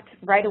stopped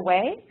right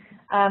away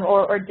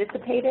or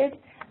dissipated.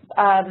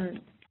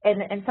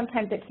 And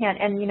sometimes it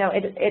can't, and you know,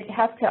 it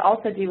has to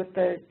also do with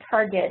the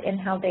target and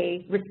how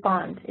they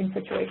respond in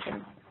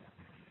situations.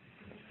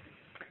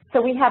 So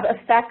we have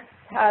effects.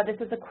 This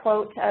is a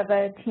quote of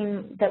a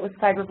teen that was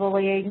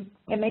cyberbullying.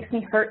 It makes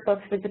me hurt both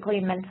physically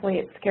and mentally.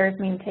 It scares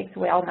me and takes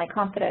away all my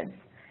confidence.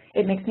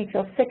 It makes me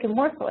feel sick and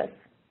worthless.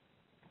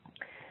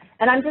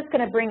 And I'm just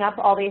going to bring up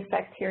all the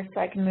effects here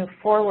so I can move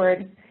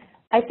forward.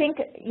 I think,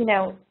 you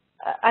know,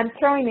 I'm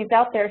throwing these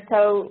out there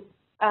so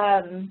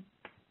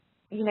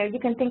you know, you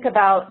can think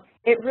about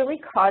it really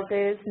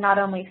causes not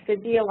only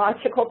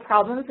physiological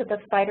problems with the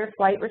fight or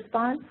flight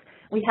response,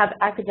 we have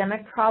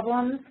academic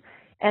problems,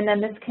 and then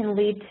this can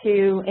lead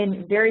to,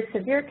 in very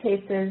severe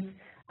cases,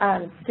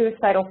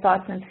 suicidal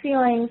thoughts and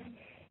feelings,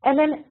 and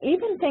then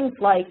even things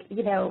like,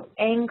 you know,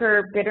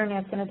 anger,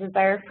 bitterness, and a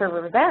desire for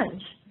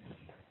revenge.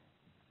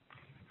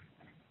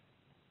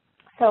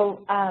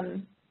 So,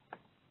 I'm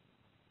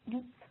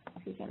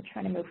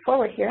trying to move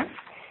forward here.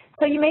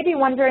 So you may be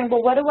wondering,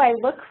 well, what do I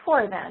look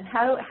for then?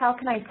 How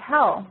can I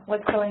tell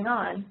what's going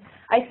on?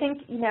 I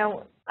think, you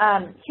know,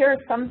 here are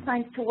some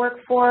signs to look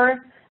for,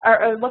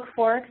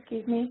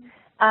 excuse me.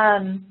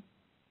 And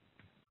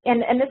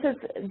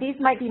these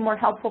might be more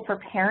helpful for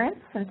parents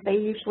since they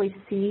usually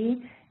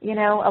see, you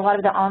know, a lot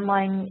of the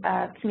online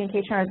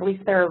communication, or at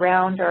least they're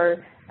around,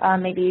 or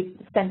maybe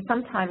spend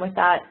some time with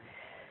that.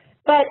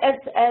 But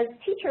as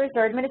teachers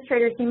or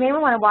administrators, you may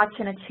want to watch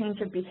in a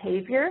change of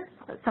behavior.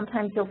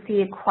 Sometimes you'll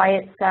see a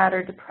quiet, sad,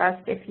 or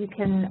depressed if you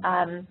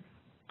can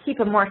keep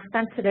a more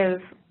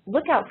sensitive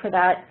lookout for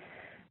that.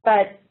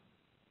 But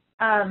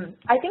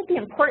I think the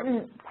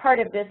important part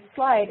of this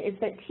slide is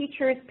that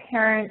teachers,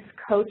 parents,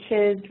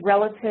 coaches,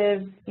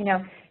 relatives, you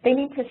know, they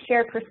need to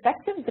share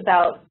perspectives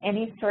about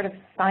any sort of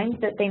signs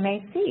that they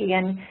may see.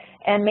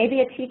 And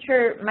maybe a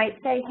teacher might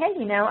say, hey,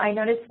 you know, I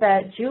noticed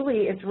that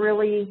Julie is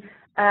really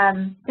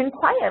been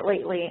quiet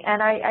lately,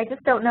 and I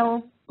just don't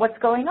know what's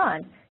going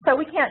on. So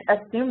we can't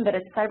assume that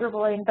it's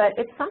cyberbullying, but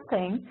it's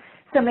something.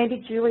 So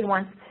maybe Julie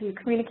wants to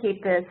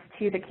communicate this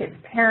to the kid's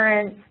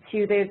parents,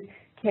 to the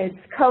kid's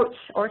coach,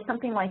 or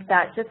something like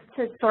that, just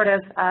to sort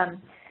of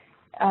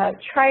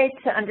try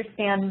to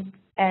understand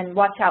and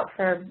watch out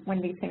for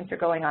when these things are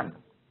going on.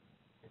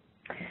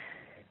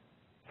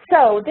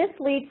 So this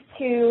leads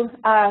to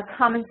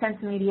common sense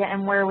media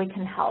and where we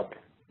can help.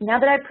 Now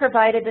that I've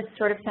provided this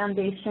sort of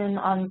foundation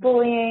on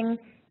bullying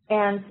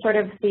and sort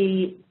of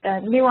the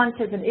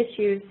nuances and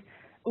issues,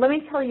 let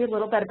me tell you a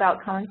little bit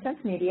about Common Sense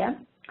Media.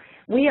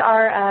 We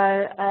are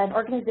an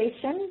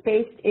organization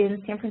based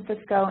in San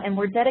Francisco, and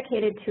we're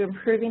dedicated to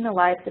improving the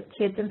lives of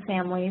kids and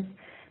families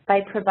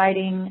by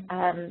providing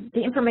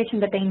the information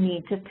that they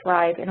need to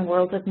thrive in a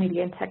world of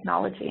media and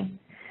technology.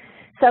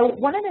 So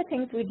one of the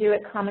things we do at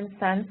Common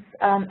Sense,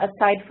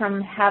 aside from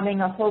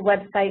having a whole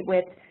website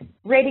with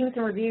ratings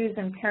and reviews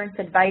and parents'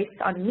 advice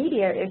on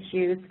media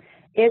issues,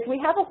 is we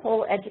have a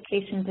whole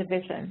education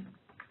division.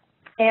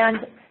 And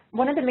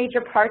one of the major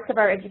parts of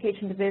our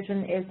education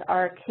division is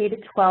our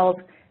K-12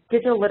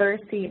 digital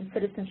literacy and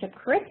citizenship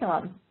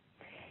curriculum.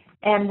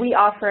 And we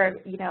offer,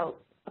 you know,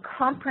 a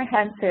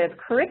comprehensive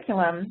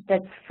curriculum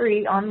that's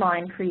free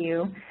online for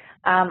you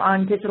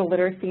on digital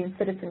literacy and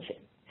citizenship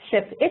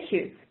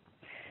issues.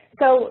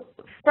 So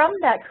from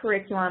that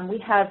curriculum,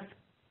 we have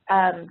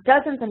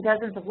dozens and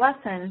dozens of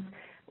lessons,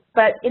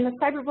 but in the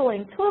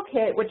Cyberbullying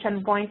Toolkit, which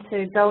I'm going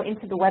to go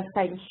into the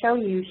website and show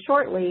you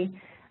shortly,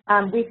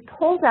 we've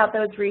pulled out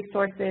those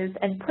resources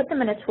and put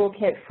them in a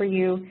toolkit for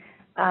you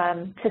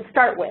to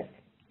start with,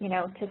 you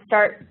know, to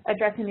start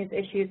addressing these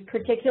issues,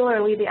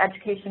 particularly the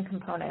education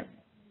component.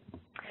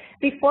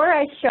 Before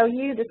I show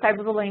you the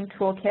Cyberbullying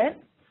Toolkit,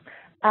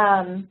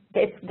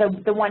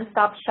 it's the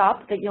one-stop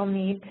shop that you'll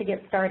need to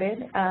get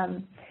started.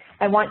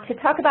 I want to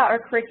talk about our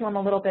curriculum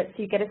a little bit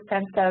so you get a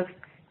sense of,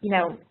 you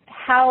know,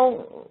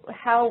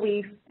 how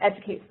we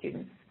educate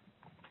students.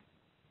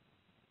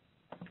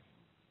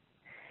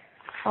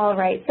 All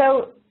right,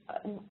 so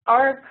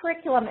our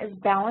curriculum is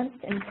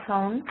balanced in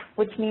tone,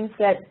 which means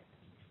that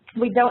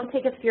we don't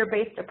take a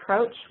fear-based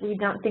approach. We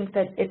don't think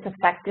that it's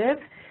effective.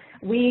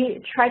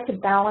 We try to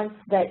balance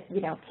that,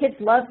 you know, kids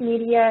love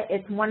media,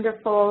 it's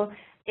wonderful,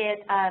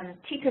 it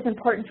teaches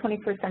important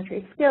 21st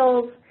century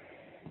skills,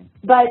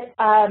 but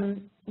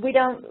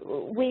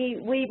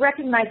we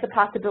recognize the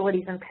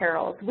possibilities and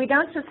perils. We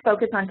don't just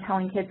focus on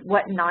telling kids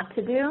what not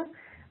to do.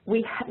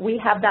 We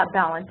have that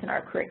balance in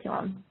our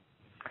curriculum.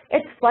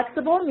 It's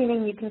flexible,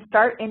 meaning you can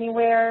start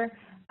anywhere.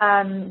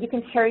 You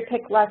can cherry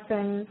pick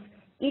lessons.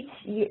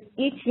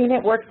 Each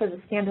unit works as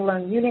a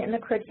standalone unit in the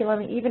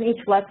curriculum. Even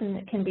each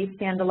lesson can be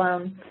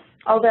standalone.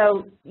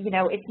 Although, you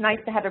know, it's nice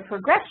to have a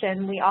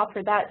progression, we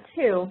offer that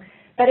too.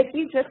 But if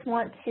you just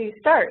want to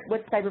start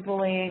with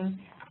cyberbullying,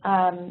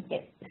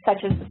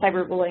 such as the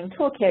Cyberbullying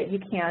Toolkit, you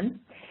can.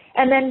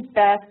 And then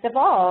best of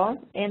all,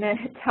 in a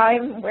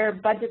time where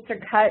budgets are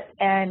cut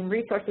and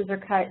resources are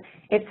cut,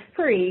 it's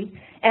free.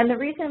 And the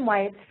reason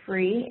why it's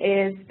free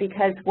is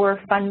because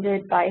we're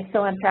funded by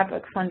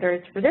philanthropic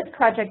funders. For this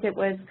project, it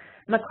was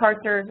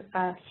MacArthur,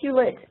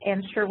 Hewlett,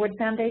 and Sherwood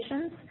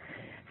Foundations.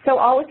 So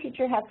all a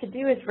teacher has to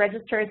do is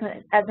register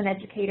as an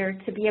educator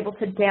to be able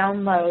to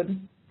download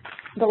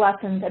the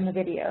lessons and the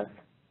videos.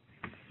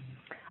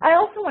 I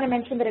also want to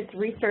mention that it's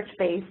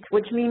research-based,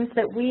 which means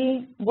that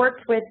we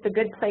worked with the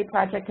Good Play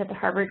Project at the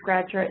Harvard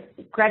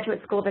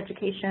Graduate School of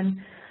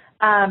Education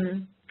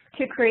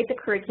to create the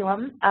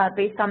curriculum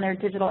based on their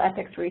digital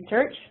ethics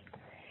research.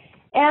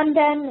 And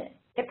then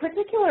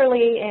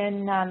particularly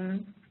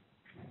in,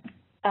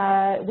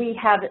 we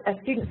have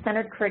a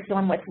student-centered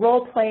curriculum with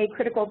role play,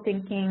 critical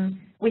thinking.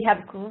 We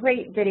have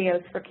great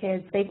videos for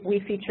kids. We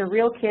feature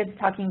real kids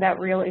talking about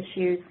real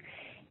issues.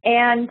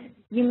 And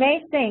you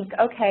may think,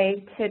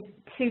 okay,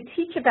 to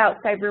teach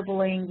about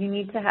cyberbullying, you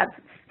need to have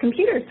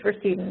computers for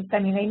students. I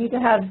mean, they need to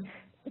have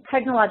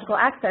technological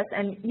access,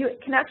 and you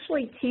can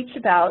actually teach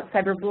about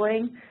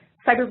cyberbullying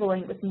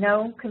with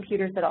no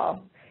computers at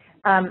all.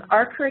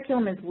 Our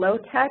curriculum is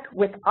low-tech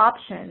with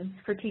options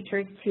for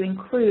teachers to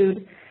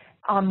include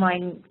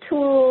online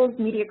tools,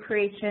 media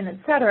creation,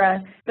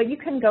 etc., but you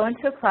can go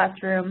into a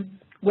classroom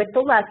with the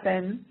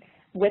lesson,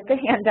 with the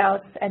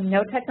handouts, and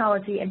no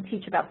technology and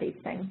teach about these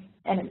things.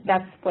 And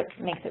that's what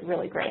makes it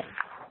really great.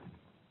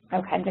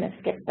 Okay, I'm going to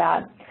skip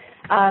that.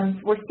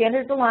 We're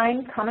standards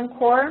aligned, Common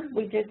Core.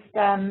 We just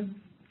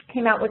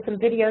came out with some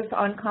videos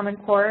on Common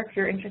Core. If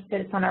you're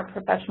interested, it's on our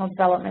professional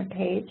development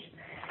page.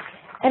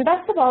 And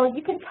best of all,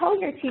 you can tell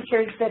your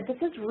teachers that this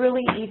is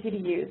really easy to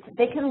use.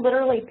 They can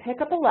literally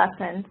pick up a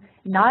lesson,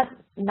 not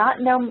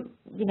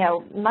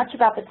know much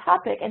about the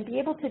topic, and be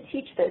able to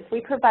teach this.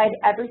 We provide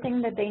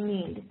everything that they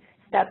need,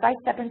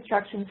 step-by-step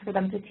instructions for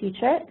them to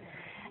teach it,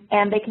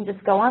 and they can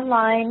just go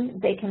online.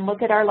 They can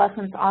look at our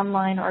lessons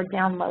online or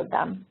download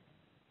them.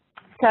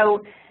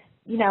 So,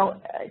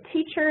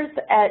 teachers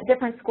at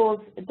different schools,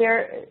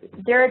 they're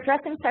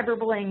addressing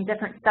cyberbullying in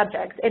different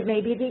subjects. It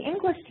may be the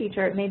English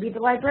teacher, it may be the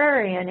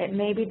librarian, it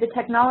may be the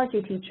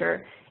technology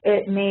teacher,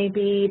 it may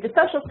be the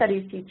social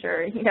studies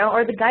teacher,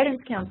 or the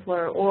guidance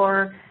counselor,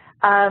 or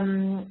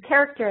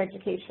character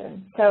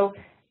education. So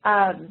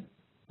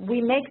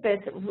we make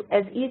this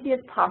as easy as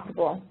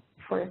possible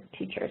for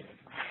teachers.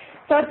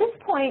 So at this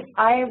point,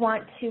 I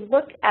want to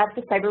look at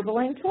the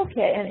Cyberbullying Toolkit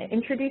and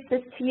introduce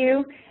this to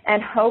you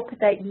and hope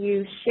that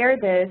you share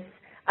this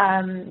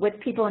with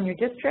people in your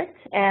district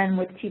and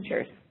with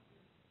teachers.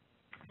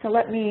 So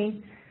let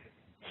me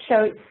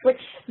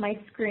switch my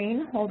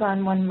screen. Hold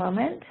on one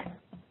moment.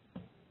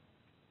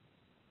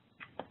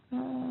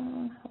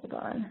 Hold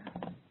on.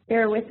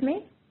 Bear with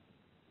me.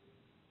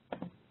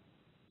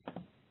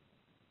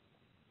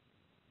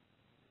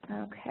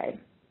 Okay.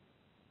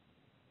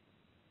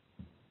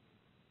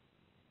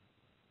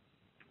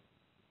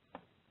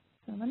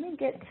 So let me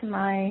get to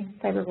my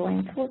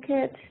Cyberbullying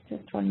Toolkit,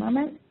 just one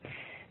moment.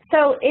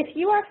 So if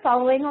you are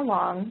following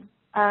along,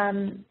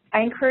 I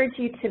encourage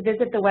you to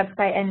visit the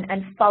website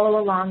and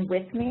follow along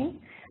with me,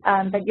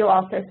 but you'll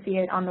also see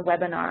it on the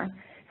webinar.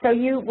 So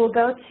you will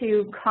go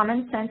to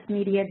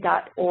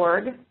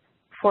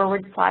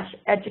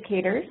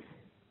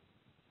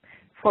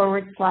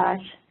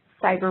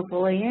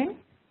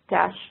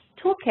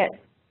commonsensemedia.org/educators/cyberbullying-toolkit.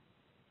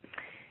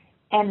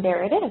 And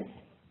there it is.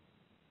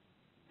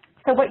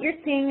 So what you're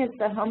seeing is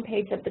the home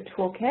page of the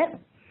toolkit.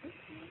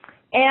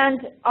 And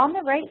on the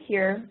right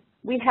here,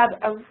 we have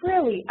a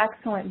really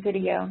excellent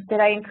video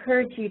that I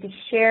encourage you to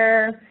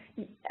share,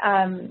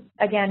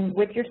 again,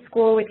 with your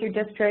school, with your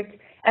district,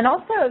 and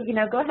also,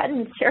 go ahead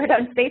and share it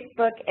on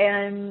Facebook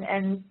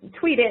and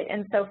tweet it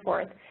and so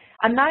forth.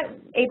 I'm not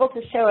able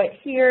to show it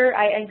here.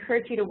 I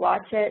encourage you to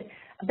watch it,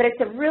 but it's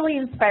a really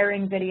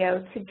inspiring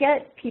video to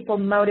get people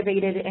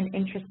motivated and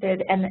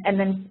interested and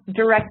then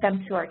direct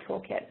them to our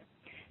toolkit.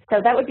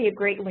 So that would be a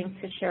great link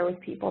to share with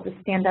people, the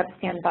Stand Up,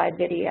 Stand By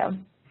video.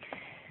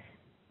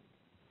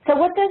 So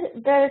what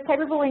the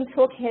Cyberbullying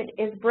Toolkit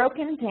is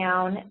broken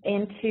down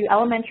into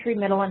elementary,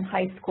 middle, and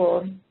high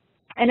school,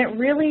 and it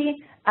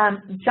really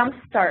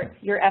jumpstarts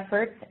your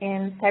efforts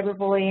in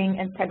cyberbullying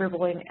and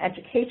cyberbullying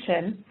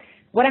education.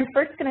 What I'm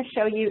first going to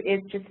show you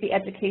is just the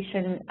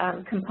education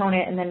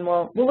component, and then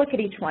we'll look at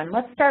each one.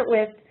 Let's start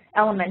with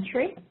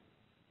elementary.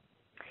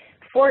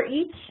 For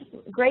each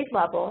grade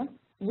level,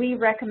 we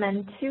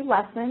recommend 2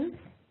 lessons,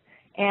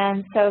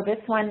 and so this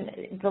one,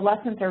 the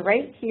lessons are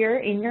right here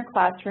in your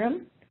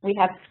classroom. We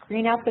have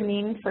Screen Out the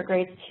Mean for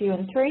grades 2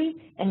 and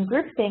 3, and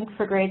Groupthink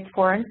for grades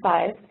 4 and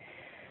 5.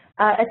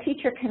 A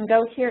teacher can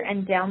go here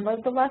and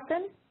download the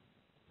lesson.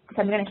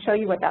 So I'm going to show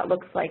you what that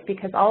looks like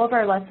because all of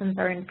our lessons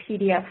are in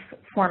PDF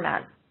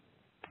format.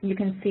 You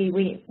can see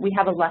we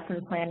have a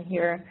lesson plan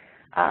here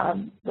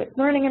with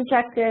learning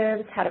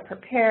objectives, how to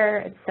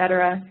prepare,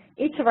 etc.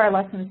 Each of our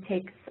lessons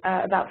takes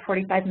about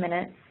 45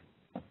 minutes.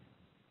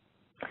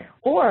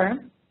 Or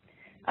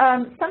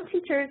some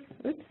teachers,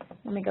 oops,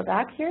 let me go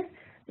back here,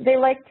 they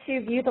like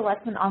to view the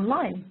lesson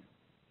online.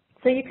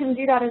 So you can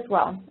do that as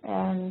well,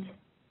 and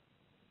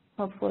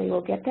hopefully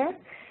we'll get there.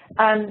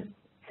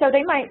 So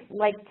they might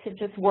like to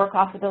just work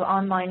off of the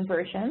online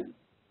version.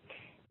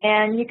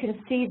 And you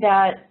can see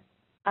that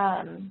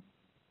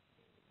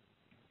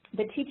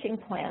the teaching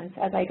plans,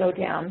 as I go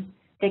down,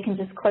 they can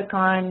just click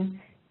on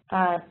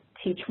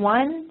Teach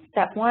 1,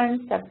 Step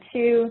 1, Step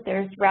 2,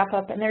 there's Wrap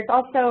Up, and there's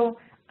also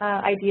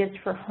ideas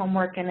for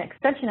homework and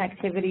extension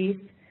activities.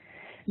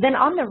 Then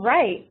on the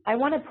right, I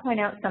want to point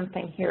out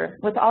something here.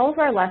 With all of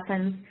our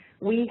lessons,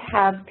 we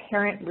have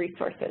parent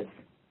resources.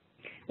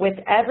 With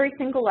every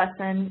single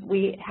lesson,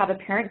 we have a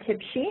parent tip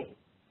sheet.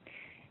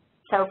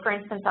 So for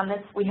instance, on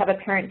this, we have a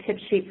parent tip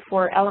sheet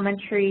for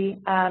elementary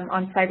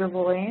on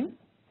cyberbullying.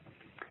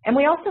 And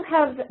we also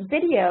have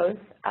videos.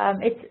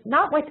 It's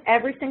not with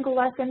every single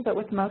lesson, but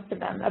with most of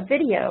them, a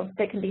video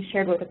that can be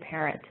shared with a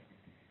parent.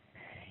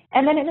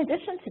 And then in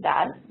addition to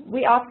that,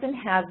 we often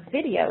have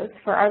videos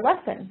for our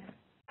lessons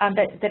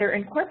that are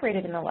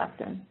incorporated in the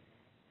lesson.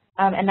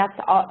 And that's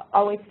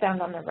always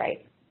found on the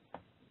right.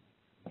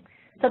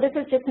 So this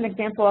is just an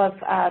example of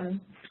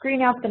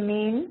Screen Out the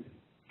Mean,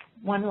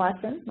 one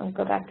lesson. We'll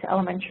go back to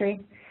elementary.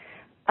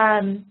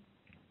 And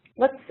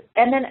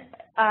then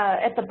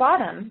at the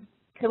bottom,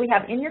 so we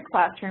have in your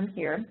classroom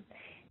here,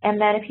 And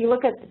then if you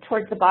look at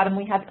towards the bottom,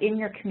 we have in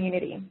your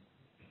community.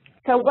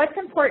 So what's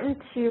important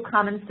to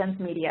Common Sense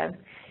Media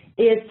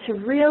is to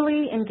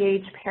really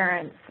engage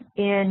parents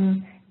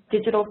in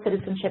digital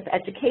citizenship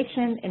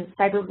education, in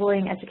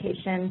cyberbullying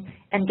education,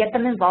 and get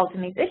them involved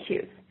in these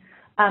issues.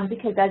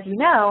 Because as you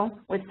know,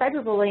 with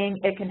cyberbullying,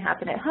 it can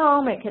happen at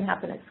home, it can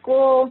happen at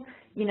school,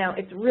 you know,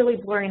 it's really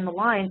blurring the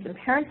lines, and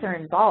parents are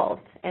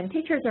involved, and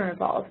teachers are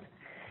involved.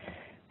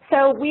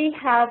 So we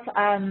have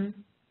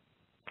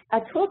a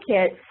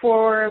toolkit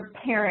for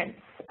parents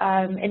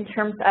in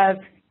terms of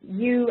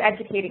you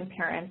educating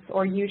parents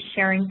or you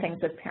sharing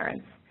things with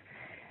parents.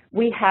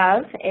 We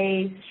have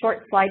a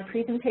short slide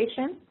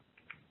presentation.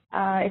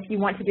 If you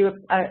want to do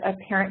a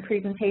parent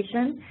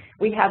presentation,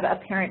 we have a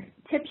parent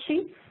tip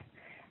sheet,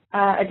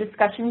 a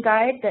discussion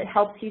guide that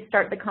helps you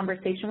start the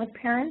conversation with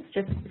parents,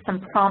 just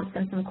some prompts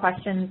and some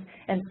questions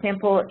and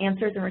sample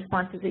answers and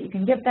responses that you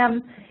can give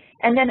them,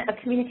 and then a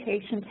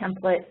communication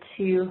template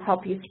to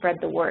help you spread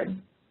the word.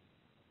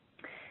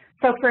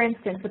 So for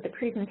instance, with the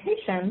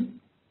presentation,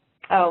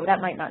 oh,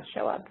 that might not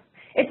show up.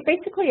 It's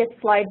basically a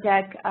slide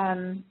deck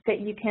that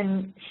you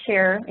can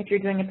share if you're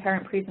doing a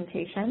parent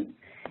presentation.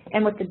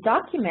 And with the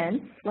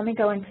documents, let me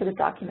go into the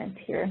documents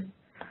here.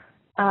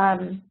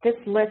 This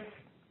lists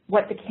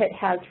what the kit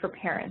has for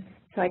parents.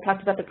 So I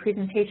talked about the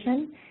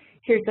presentation.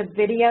 Here's a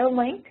video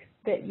link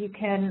that you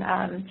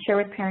can share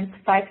with parents,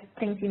 5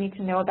 things you need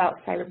to know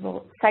about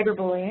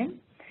cyberbullying,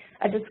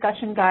 a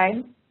discussion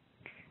guide,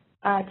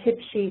 tip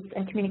sheets,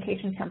 and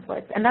communication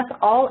templates. And that's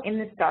all in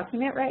this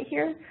document right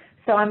here.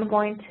 So I'm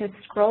going to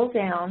scroll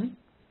down.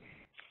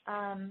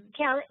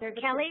 Kelly,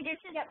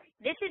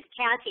 this is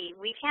Kathy.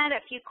 We've had a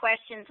few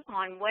questions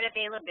on what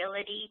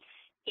availability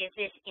is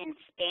this in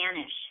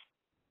Spanish.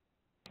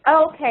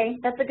 Oh, okay,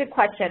 that's a good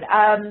question.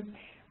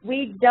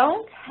 We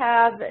don't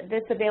have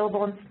this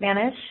available in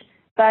Spanish,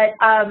 but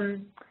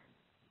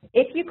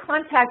if you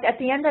contact, at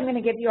the end I'm going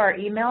to give you our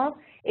email.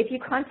 If you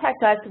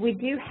contact us, we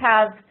do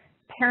have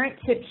parent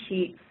tip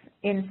sheets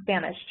in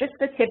Spanish, just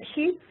the tip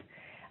sheets.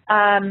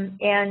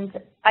 And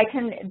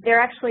they're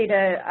actually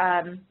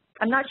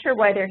I'm not sure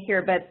why they're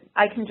here, but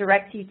I can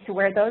direct you to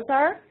where those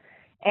are,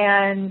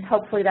 and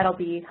hopefully that'll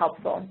be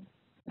helpful.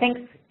 Thanks,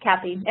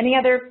 Kathy. Any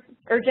other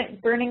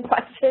urgent burning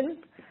questions?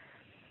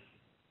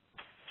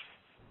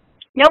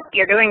 Nope,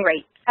 you're doing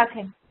great.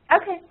 Okay,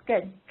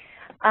 good.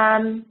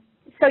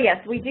 So yes,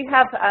 we do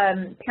have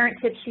parent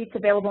tip sheets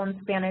available in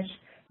Spanish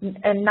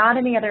and not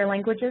any other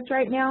languages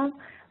right now,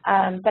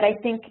 but I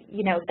think,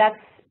 you know, that's,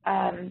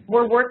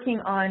 we're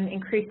working on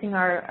increasing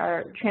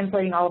our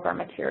translating all of our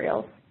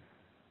materials,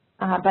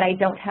 but I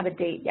don't have a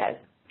date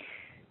yet.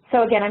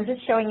 So again, I'm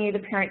just showing you the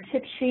parent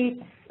tip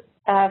sheets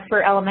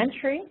for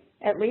elementary,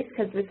 at least,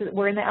 because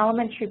we're in the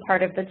elementary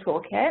part of the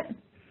toolkit.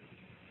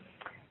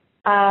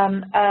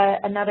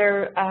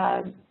 Another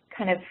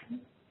kind of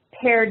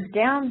pared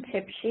down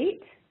tip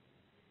sheet.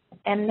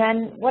 And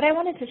then what I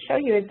wanted to show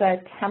you is a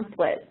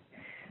template.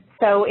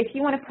 So if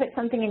you want to put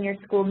something in your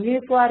school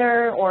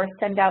newsletter or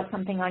send out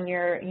something on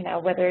your, you know,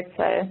 whether it's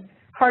a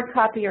hard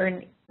copy or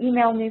an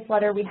email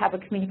newsletter, we have a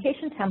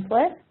communication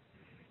template.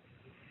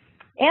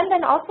 And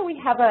then also we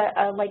have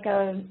like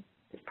a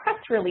press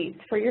release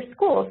for your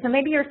school. So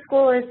maybe your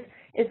school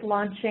is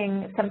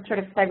launching some sort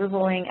of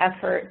cyberbullying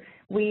effort.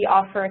 We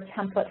offer a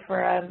template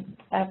for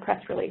a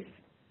press release.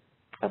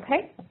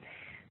 Okay,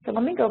 so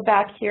let me go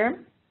back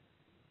here.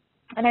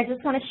 And I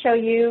just want to show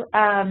you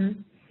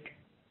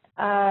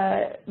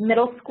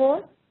middle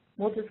school.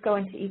 We'll just go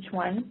into each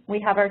one. We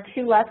have our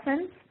 2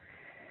 lessons,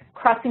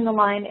 Crossing the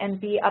Line and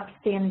Be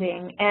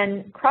Upstanding.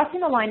 And Crossing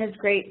the Line is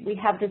great. We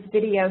have this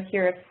video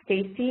here of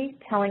Stacy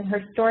telling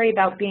her story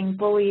about being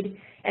bullied,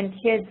 and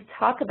kids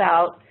talk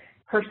about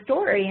her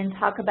story and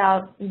talk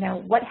about, you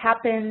know, what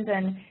happened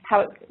and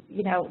how it,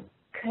 you know,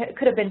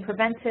 could have been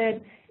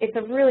prevented. It's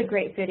a really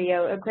great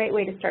video, a great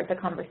way to start the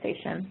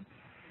conversation.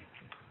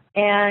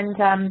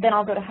 And then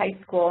I'll go to high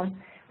school.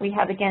 We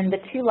have, again, the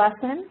 2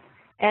 lessons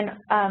and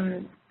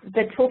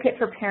the toolkit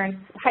for parents,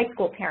 high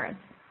school parents.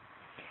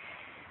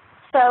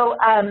 So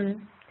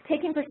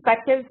taking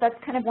perspectives, that's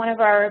kind of one of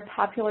our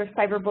popular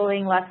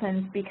cyberbullying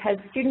lessons because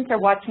students are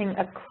watching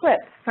a clip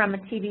from a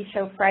TV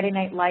show, Friday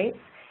Night Lights,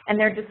 and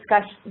they're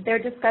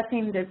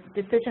discussing the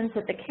decisions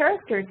that the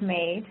characters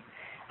made.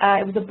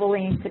 It was a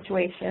bullying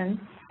situation.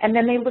 And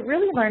then they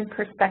really learn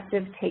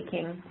perspective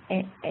taking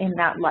in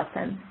that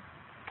lesson.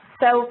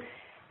 So,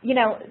 you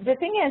know, the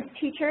thing is,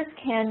 teachers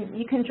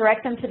you can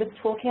direct them to this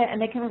toolkit,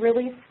 and they can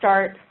really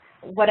start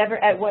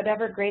at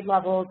whatever grade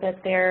level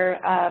that they're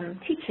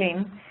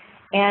teaching,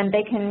 and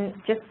they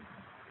can just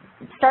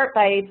start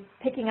by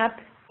picking up,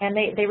 and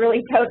they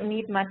really don't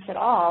need much at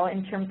all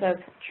in terms of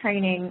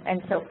training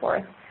and so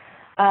forth.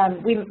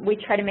 We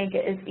try to make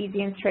it as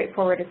easy and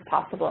straightforward as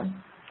possible.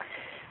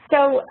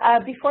 So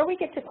before we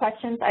get to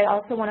questions, I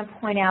also want to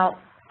point out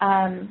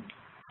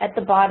at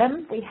the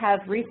bottom we have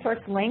resource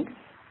links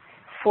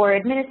for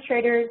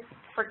administrators,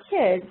 for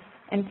kids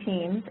and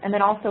teens, and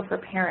then also for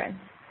parents.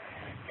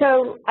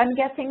 So I'm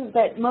guessing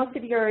that most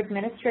of you are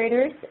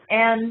administrators,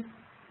 and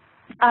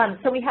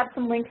so we have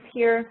some links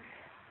here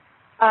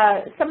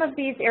some of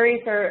these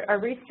areas are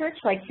research,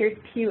 like here's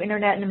Pew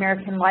Internet and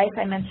American Life.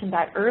 I mentioned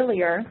that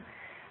earlier.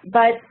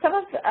 But some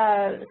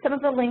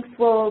of the links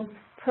will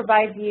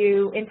provide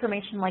you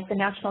information like the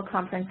National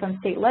Conference on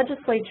State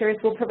Legislatures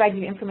will provide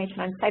you information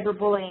on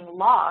cyberbullying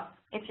law,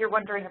 if you're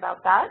wondering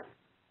about that.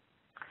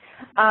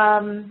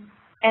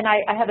 And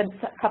I have a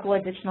couple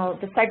additional.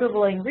 The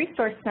Cyberbullying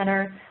Resource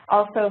Center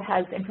also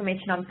has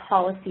information on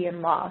policy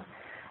and law.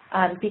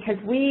 Because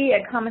we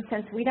at Common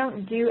Sense, we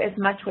don't do as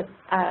much with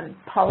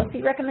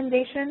policy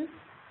recommendations.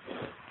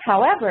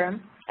 However,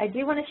 I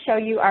do want to show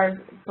you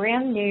our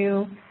brand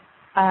new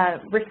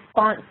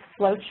response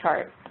flow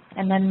chart,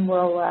 and then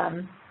we'll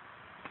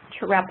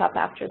to wrap up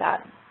after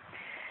that.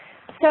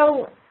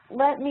 So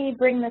let me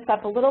bring this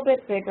up a little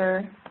bit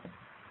bigger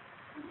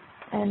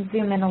and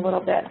zoom in a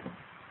little bit.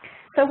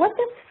 So what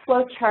this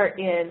flow chart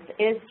is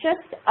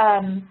just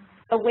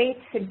a way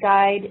to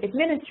guide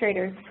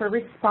administrators for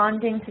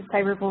responding to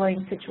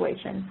cyberbullying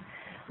situations.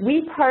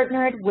 We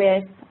partnered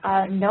with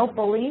No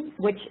Bully,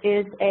 which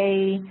is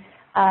a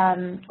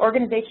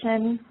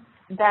organization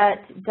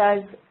that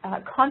does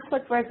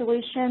conflict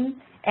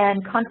resolution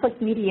and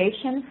conflict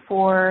mediation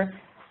for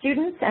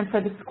students and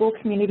for the school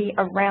community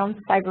around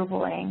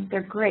cyberbullying.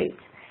 They're great.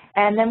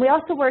 And then we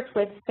also worked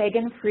with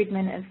Fagan,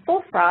 Friedman, and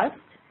Full Frost,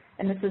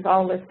 and this is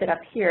all listed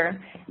up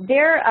here.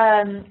 They're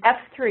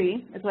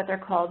F3 is what they're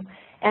called,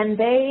 and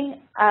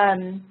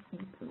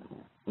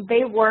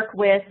they work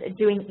with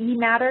doing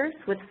e-matters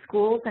with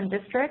schools and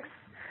districts.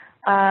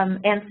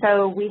 And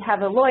so we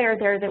have a lawyer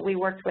there that we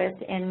worked with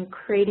in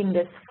creating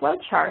this flow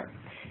chart.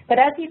 But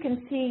as you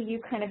can see,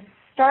 you kind of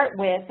start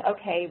with,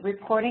 okay,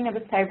 reporting of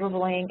a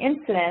cyberbullying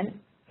incident,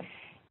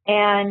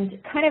 and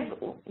kind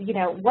of, you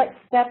know, what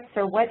steps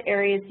or what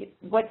areas,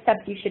 what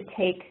steps you should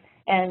take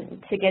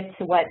and to get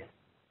to what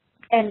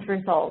end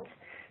result.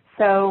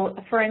 So,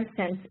 for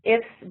instance,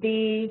 if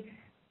the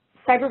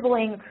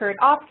cyberbullying occurred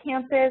off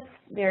campus,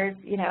 there's,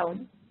 you know,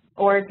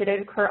 or did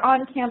it occur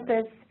on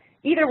campus?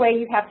 Either way,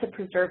 you have to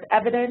preserve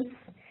evidence,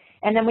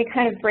 and then we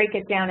kind of break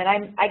it down. And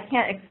I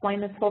can't explain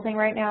this whole thing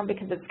right now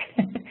because it's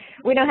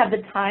we don't have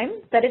the time,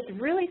 but it's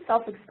really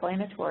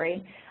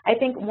self-explanatory. I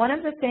think one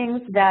of the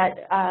things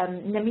that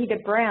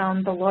Namita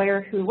Brown, the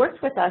lawyer who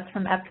works with us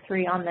from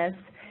F3 on this,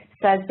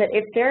 says that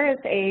if there is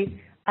a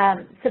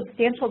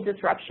substantial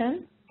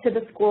disruption to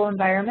the school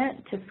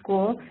environment, to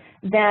school,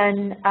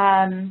 then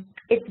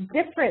it's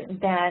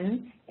different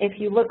than if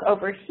you look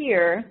over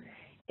here.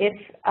 If,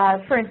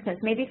 for instance,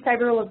 maybe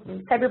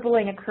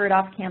cyberbullying occurred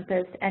off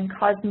campus and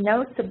caused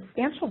no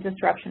substantial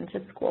disruption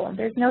to school, and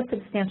there's no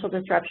substantial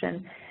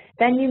disruption,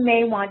 then you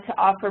may want to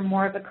offer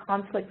more of a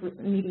conflict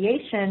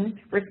mediation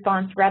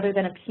response rather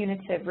than a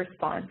punitive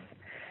response.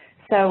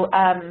 So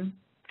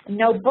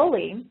No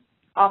Bully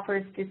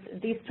offers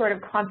these sort of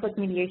conflict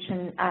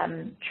mediation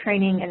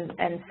training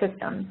and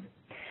systems.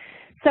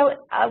 So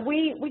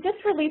we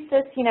just released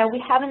this. You know, we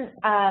haven't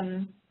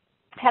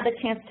had the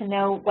chance to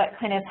know what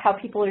kind of, how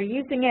people are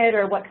using it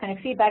or what kind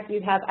of feedback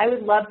you have. I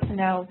would love to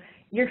know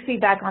your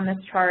feedback on this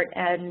chart,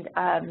 and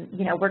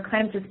you know, we're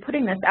kind of just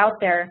putting this out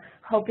there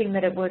hoping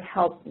that it would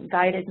help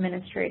guide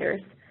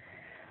administrators.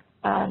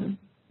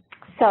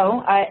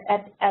 So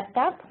at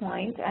that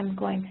point, I'm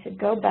going to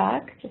go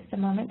back just a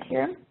moment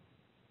here.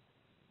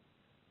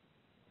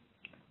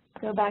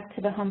 Go back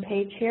to the home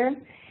page here.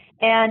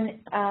 And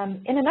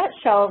in a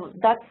nutshell,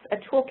 that's a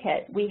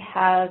toolkit. We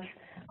have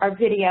our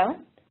video,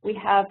 we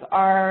have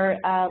our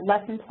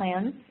lesson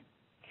plans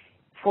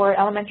for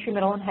elementary,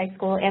 middle, and high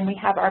school, and we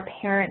have our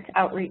parent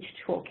outreach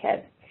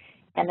toolkit.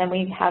 And then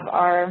we have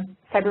our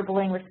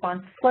cyberbullying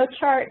response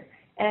flowchart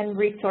and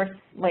resource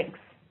links.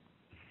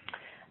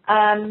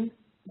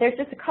 There's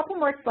just a couple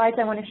more slides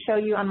I want to show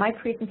you on my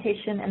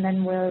presentation, and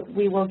then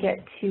we will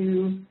get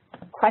to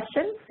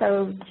questions.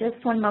 So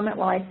just one moment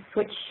while I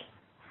switch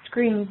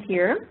screens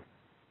here.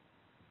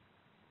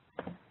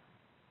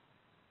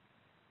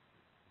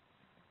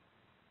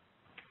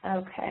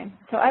 Okay,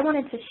 so I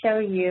wanted to show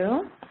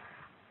you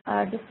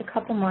just a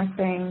couple more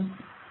things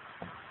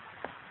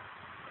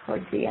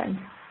towards the end.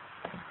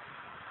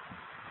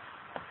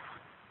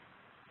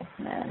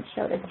 And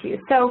show this to you.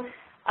 So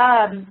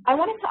I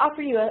wanted to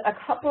offer you a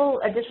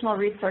couple additional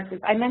resources.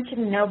 I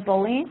mentioned No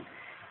Bully.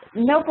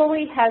 No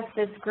Bully has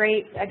this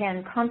great,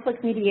 again,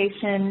 conflict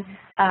mediation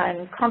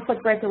and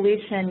conflict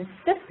resolution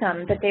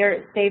system that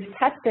they've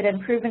tested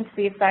and proven to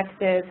be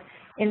effective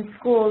in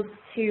schools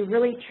to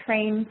really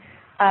train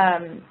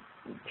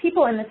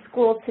people in the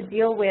school to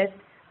deal with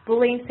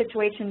bullying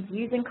situations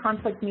using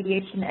conflict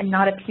mediation and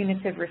not a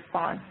punitive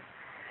response.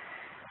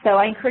 So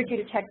I encourage you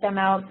to check them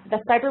out. The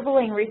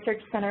Cyberbullying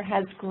Research Center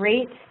has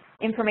great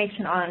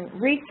information on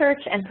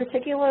research and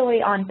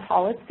particularly on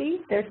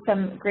policy. There's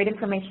some great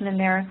information in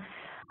there.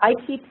 I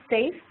Keep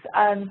Safe,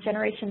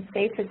 Generation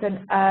Safe is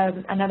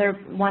another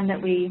one that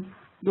we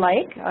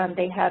like.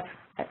 They have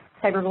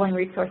cyberbullying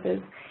resources.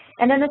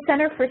 And then the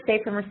Center for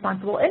Safe and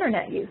Responsible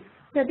Internet Use.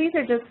 So these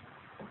are just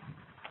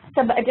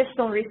some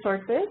additional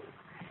resources.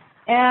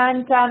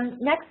 And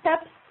next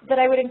steps that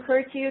I would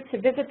encourage you to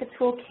visit the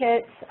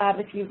toolkit.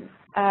 If you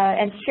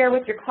and share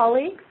with your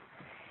colleagues.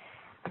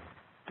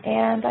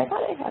 And I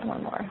thought I had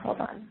one more. Hold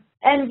on.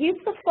 And use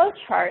the flow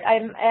chart.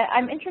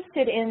 I'm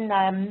interested in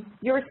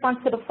your response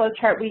to the flow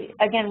chart. We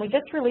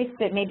just released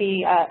it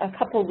maybe a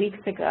couple weeks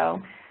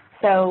ago,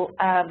 so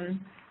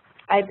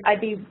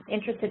I'd be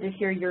interested to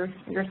hear your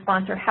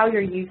response or how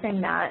you're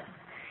using that.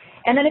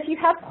 And then if you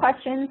have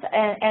questions,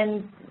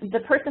 and the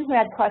person who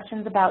had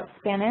questions about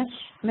Spanish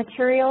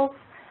materials,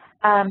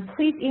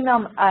 please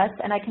email us,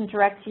 and I can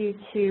direct you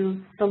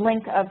to the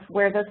link of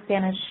where those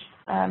Spanish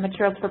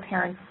materials for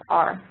parents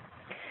are.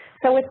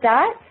 So with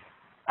that,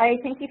 I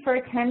thank you for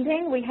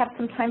attending. We have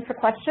some time for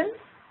questions.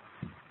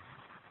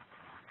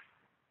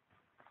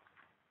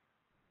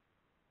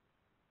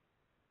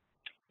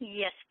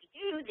 Yes, we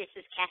do. This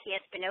is Kathy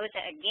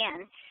Espinoza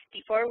again.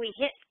 Before we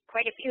hit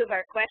quite a few of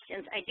our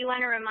questions, I do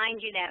want to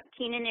remind you that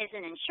Keenan is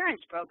an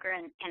insurance broker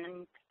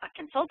and a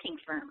consulting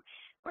firm.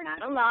 We're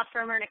not a law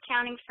firm or an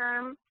accounting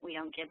firm. We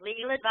don't give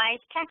legal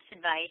advice, tax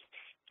advice,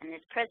 and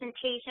this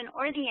presentation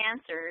or the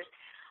answers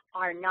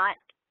are not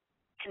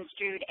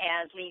construed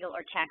as legal or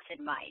tax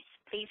advice.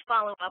 Please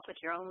follow up with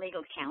your own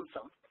legal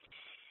counsel.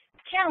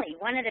 Kelly,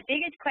 one of the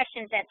biggest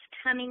questions that's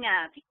coming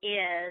up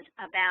is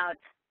about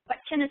what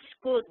can a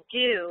school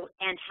do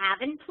and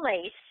have in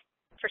place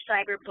for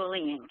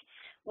cyberbullying?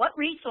 What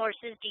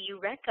resources do you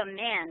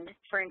recommend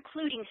for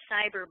including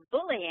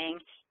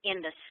cyberbullying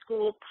in the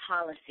school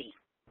policy?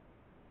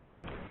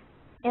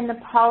 In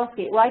the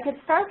policy, well, I could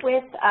start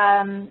with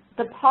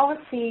the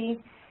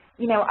policy.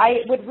 You know,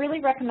 I would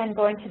really recommend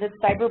going to the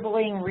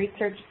Cyberbullying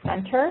Research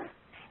Center.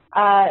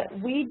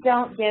 We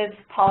don't give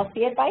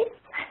policy advice.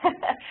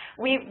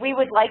 we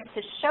would like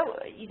to show,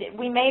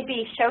 we may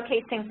be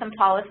showcasing some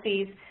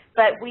policies,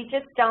 but we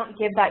just don't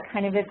give that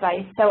kind of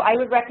advice. So I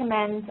would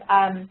recommend,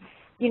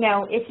 you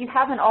know, if you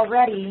haven't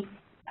already,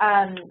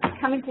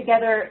 coming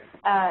together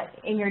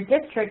in your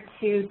district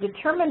to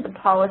determine the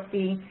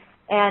policy,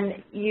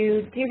 and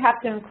you do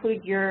have to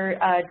include your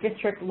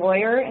district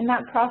lawyer in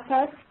that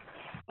process.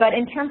 But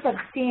in terms of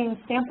seeing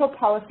sample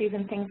policies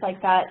and things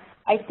like that,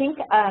 I think,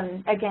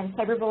 again,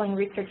 Cyberbullying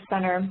Research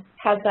Center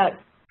has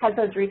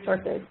those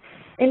resources.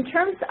 In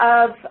terms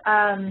of,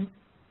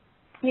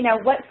 you know,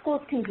 what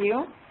schools can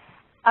do,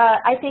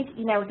 I think,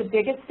 you know, the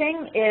biggest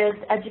thing is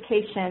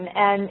education.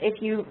 And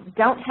if you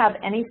don't have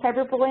any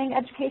cyberbullying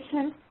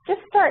education, just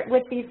start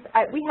with these.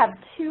 We have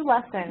 2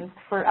 lessons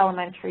for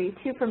elementary,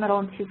 2 for middle,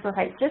 and 2 for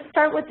high. Just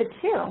start with the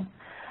 2.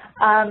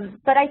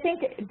 But I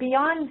think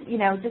beyond, you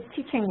know, just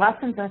teaching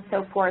lessons and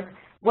so forth,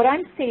 what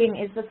I'm seeing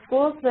is the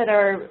schools that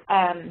are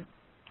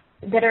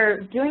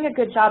doing a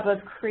good job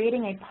of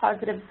creating a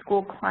positive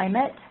school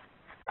climate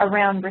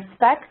around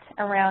respect,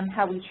 around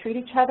how we treat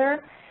each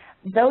other,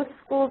 those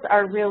schools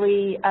are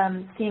really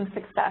seeing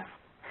success.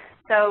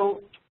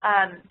 So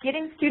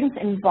getting students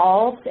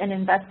involved and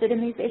invested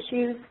in these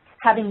issues,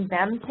 having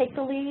them take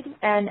the lead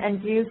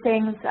and do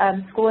things,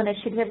 school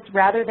initiatives,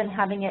 rather than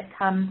having it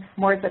come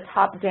more as a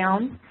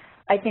top-down,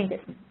 I think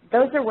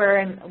those are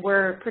where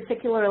we're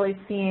particularly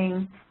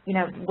seeing, you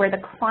know, where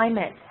the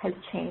climate has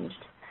changed.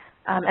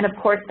 And of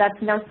course, that's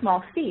no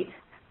small feat,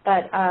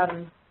 but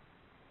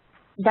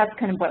that's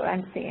kind of what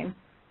I'm seeing.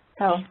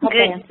 So I hope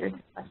that answers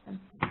the question.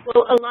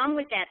 Well, along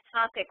with that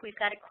topic, we've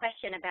got a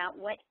question about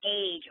what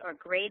age or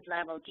grade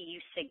level do you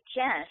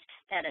suggest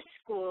that a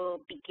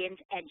school begins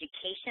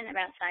education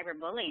about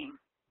cyberbullying?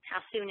 How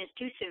soon is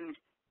too soon?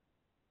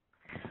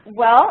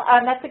 Well,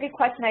 that's a good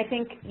question. I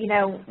think, you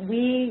know,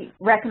 we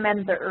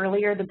recommend the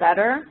earlier the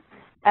better.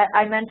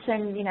 I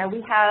mentioned, you know,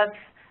 we have,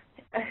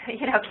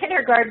 you know,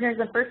 kindergartners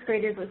and first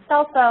graders with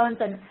cell phones,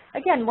 and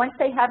again, once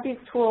they have these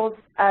tools,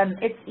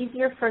 it's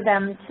easier for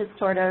them to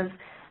sort of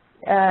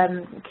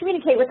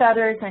communicate with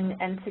others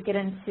and to get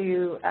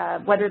into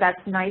whether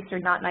that's nice or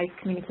not nice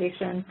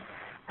communication.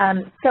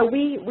 So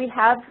we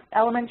have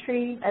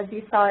elementary, as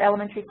you saw,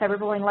 elementary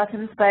cyberbullying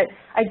lessons, but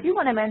I do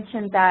want to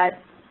mention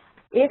that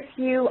if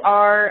you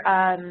are,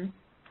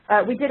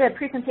 we did a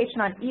presentation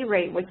on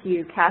E-rate with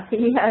you,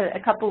 Kathy, a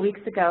couple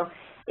weeks ago.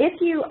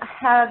 If you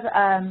have,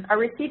 are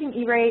receiving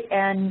E-rate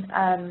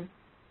and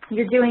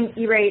you're doing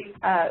E-rate,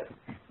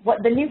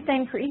 what the new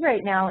thing for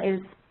E-rate now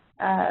is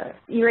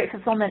E-rate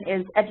fulfillment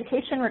is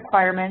education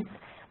requirements.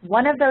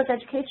 One of those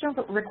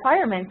educational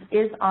requirements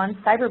is on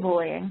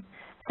cyberbullying.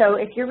 So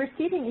if you're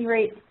receiving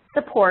E-rate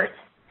support,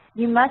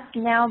 you must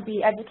now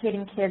be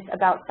educating kids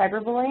about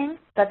cyberbullying.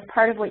 That's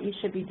part of what you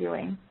should be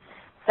doing.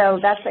 So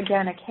that's,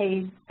 again,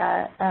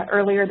 a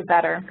earlier the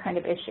better kind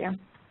of issue.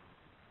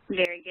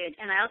 Very good.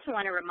 And I also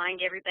want to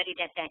remind everybody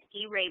that that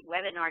E-rate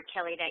webinar,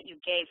 Kelly, that you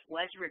gave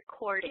was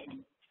recorded.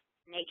 And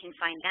they can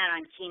find that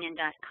on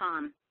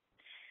Keenan.com.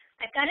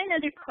 I've got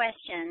another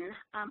question.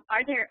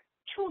 Are there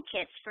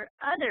toolkits for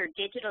other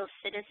digital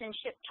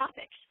citizenship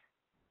topics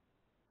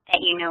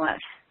that you know of?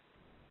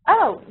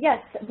 Oh,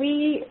 yes.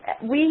 We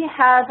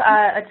have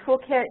a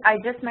toolkit. I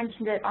just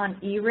mentioned it on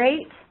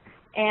E-rate.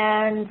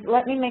 And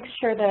let me make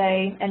sure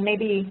that and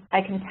maybe I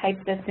can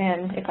type this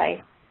in if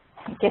I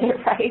get it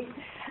right.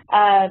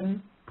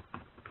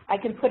 I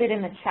can put it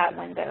in the chat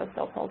window,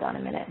 so hold on a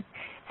minute.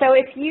 So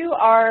if you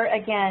are,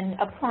 again,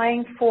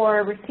 applying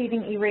for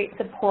receiving E-rate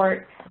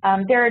support,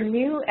 there are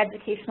new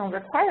educational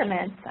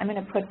requirements. I'm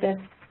going to put this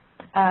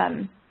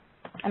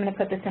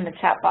in the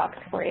chat box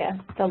for you,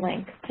 the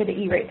link to the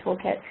E-rate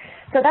toolkit.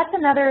 So that's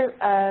another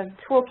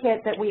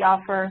toolkit that we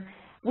offer.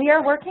 We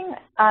are working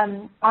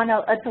on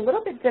it's a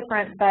little bit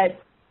different, but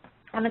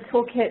on a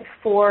toolkit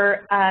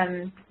for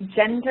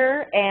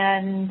gender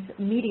and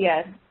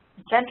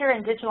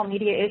digital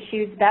media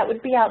issues. That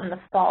would be out in the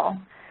fall.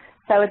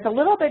 So it's a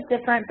little bit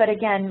different, but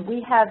again,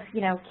 we have,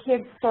 you know,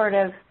 kids sort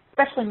of,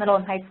 especially middle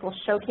and high school,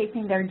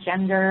 showcasing their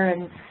gender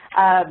and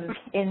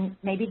in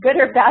maybe good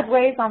or bad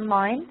ways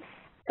online.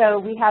 So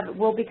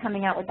we'll be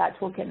coming out with that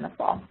toolkit in the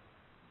fall.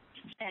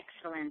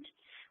 Excellent.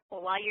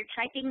 Well, while you're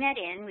typing that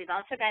in, we've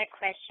also got a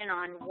question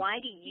on why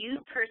do you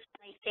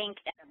personally think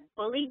that a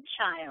bullied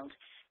child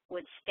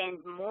would spend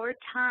more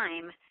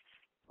time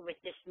with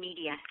this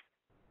media?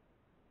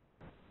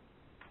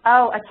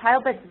 Oh, a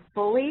child that's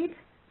bullied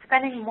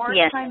spending more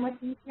Yes. time with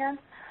media?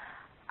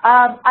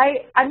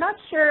 I'm not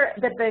sure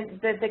that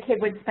the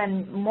kid would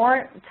spend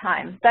more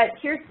time, but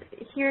here's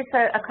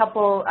a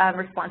couple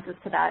responses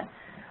to that.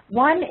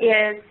 One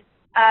is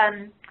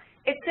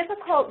it's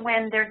difficult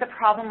when there's a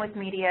problem with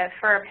media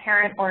for a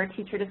parent or a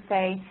teacher to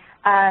say,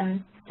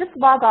 just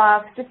log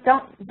off, just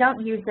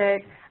don't use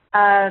it,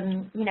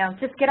 you know,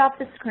 just get off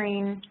the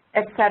screen,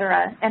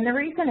 etc. And the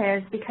reason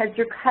is because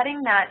you're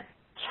cutting that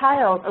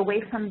child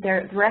away from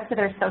the rest of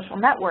their social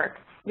network.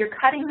 You're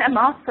cutting them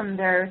off from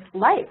their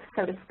life,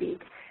 so to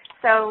speak.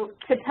 So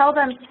to tell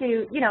them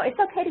to, you know, it's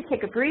okay to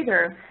take a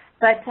breather,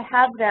 but to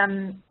have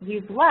them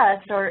use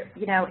less, or,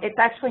 you know, it's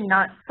actually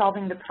not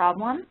solving the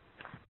problem.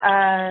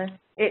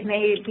 It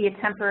may be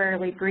a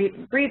temporarily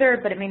breather,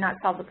 but it may not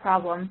solve the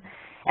problem.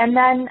 And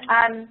then,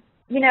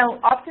 you know,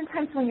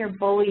 oftentimes when you're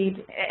bullied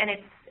and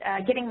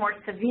it's getting more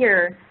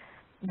severe,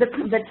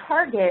 the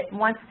target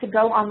wants to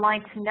go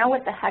online to know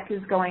what the heck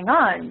is going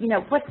on. You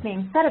know, what's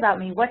being said about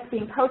me, what's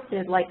being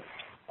posted, like,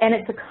 and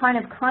it's a kind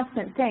of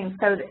constant thing.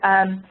 So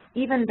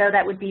even though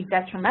that would be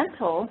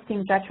detrimental,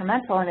 seem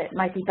detrimental, and it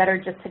might be better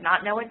just to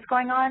not know what's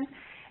going on,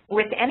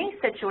 with any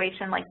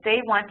situation, like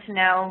they want to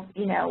know,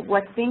 you know,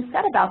 what's being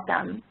said about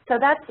them. So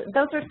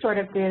those are sort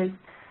of the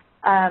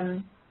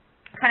kind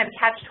of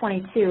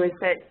catch-22 is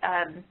that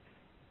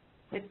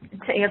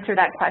to answer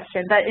that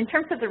question. But in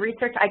terms of the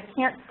research, I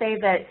can't say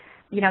that,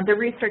 you know, the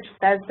research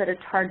says that a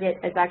target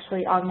is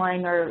actually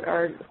online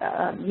or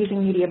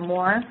using media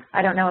more.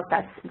 I don't know if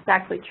that's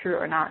exactly true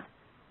or not.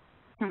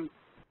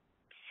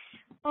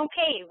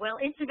 Okay, well,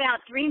 it's about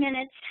 3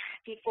 minutes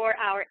before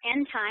our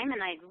end time,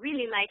 and I'd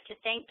really like to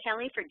thank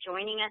Kelly for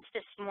joining us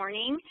this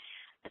morning.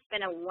 It's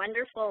been a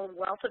wonderful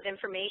wealth of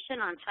information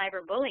on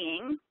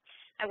cyberbullying.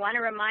 I want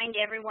to remind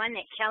everyone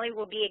that Kelly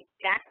will be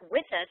back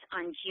with us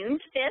on June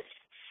 5th,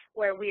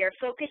 where we are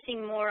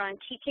focusing more on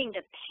teaching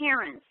the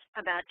parents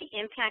about the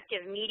impact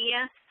of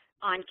media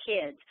on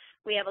kids.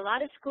 We have a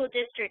lot of school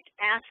districts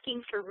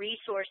asking for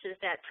resources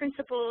that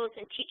principals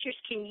and teachers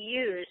can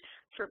use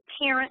for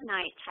parent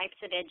night types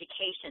of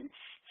education.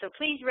 So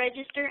please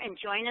register and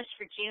join us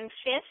for June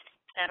 5th.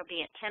 That'll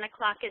be at 10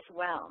 o'clock as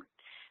well.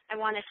 I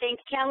want to thank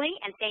Kelly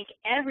and thank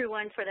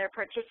everyone for their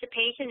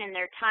participation and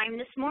their time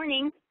this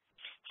morning.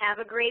 Have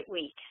a great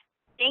week.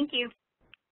 Thank you.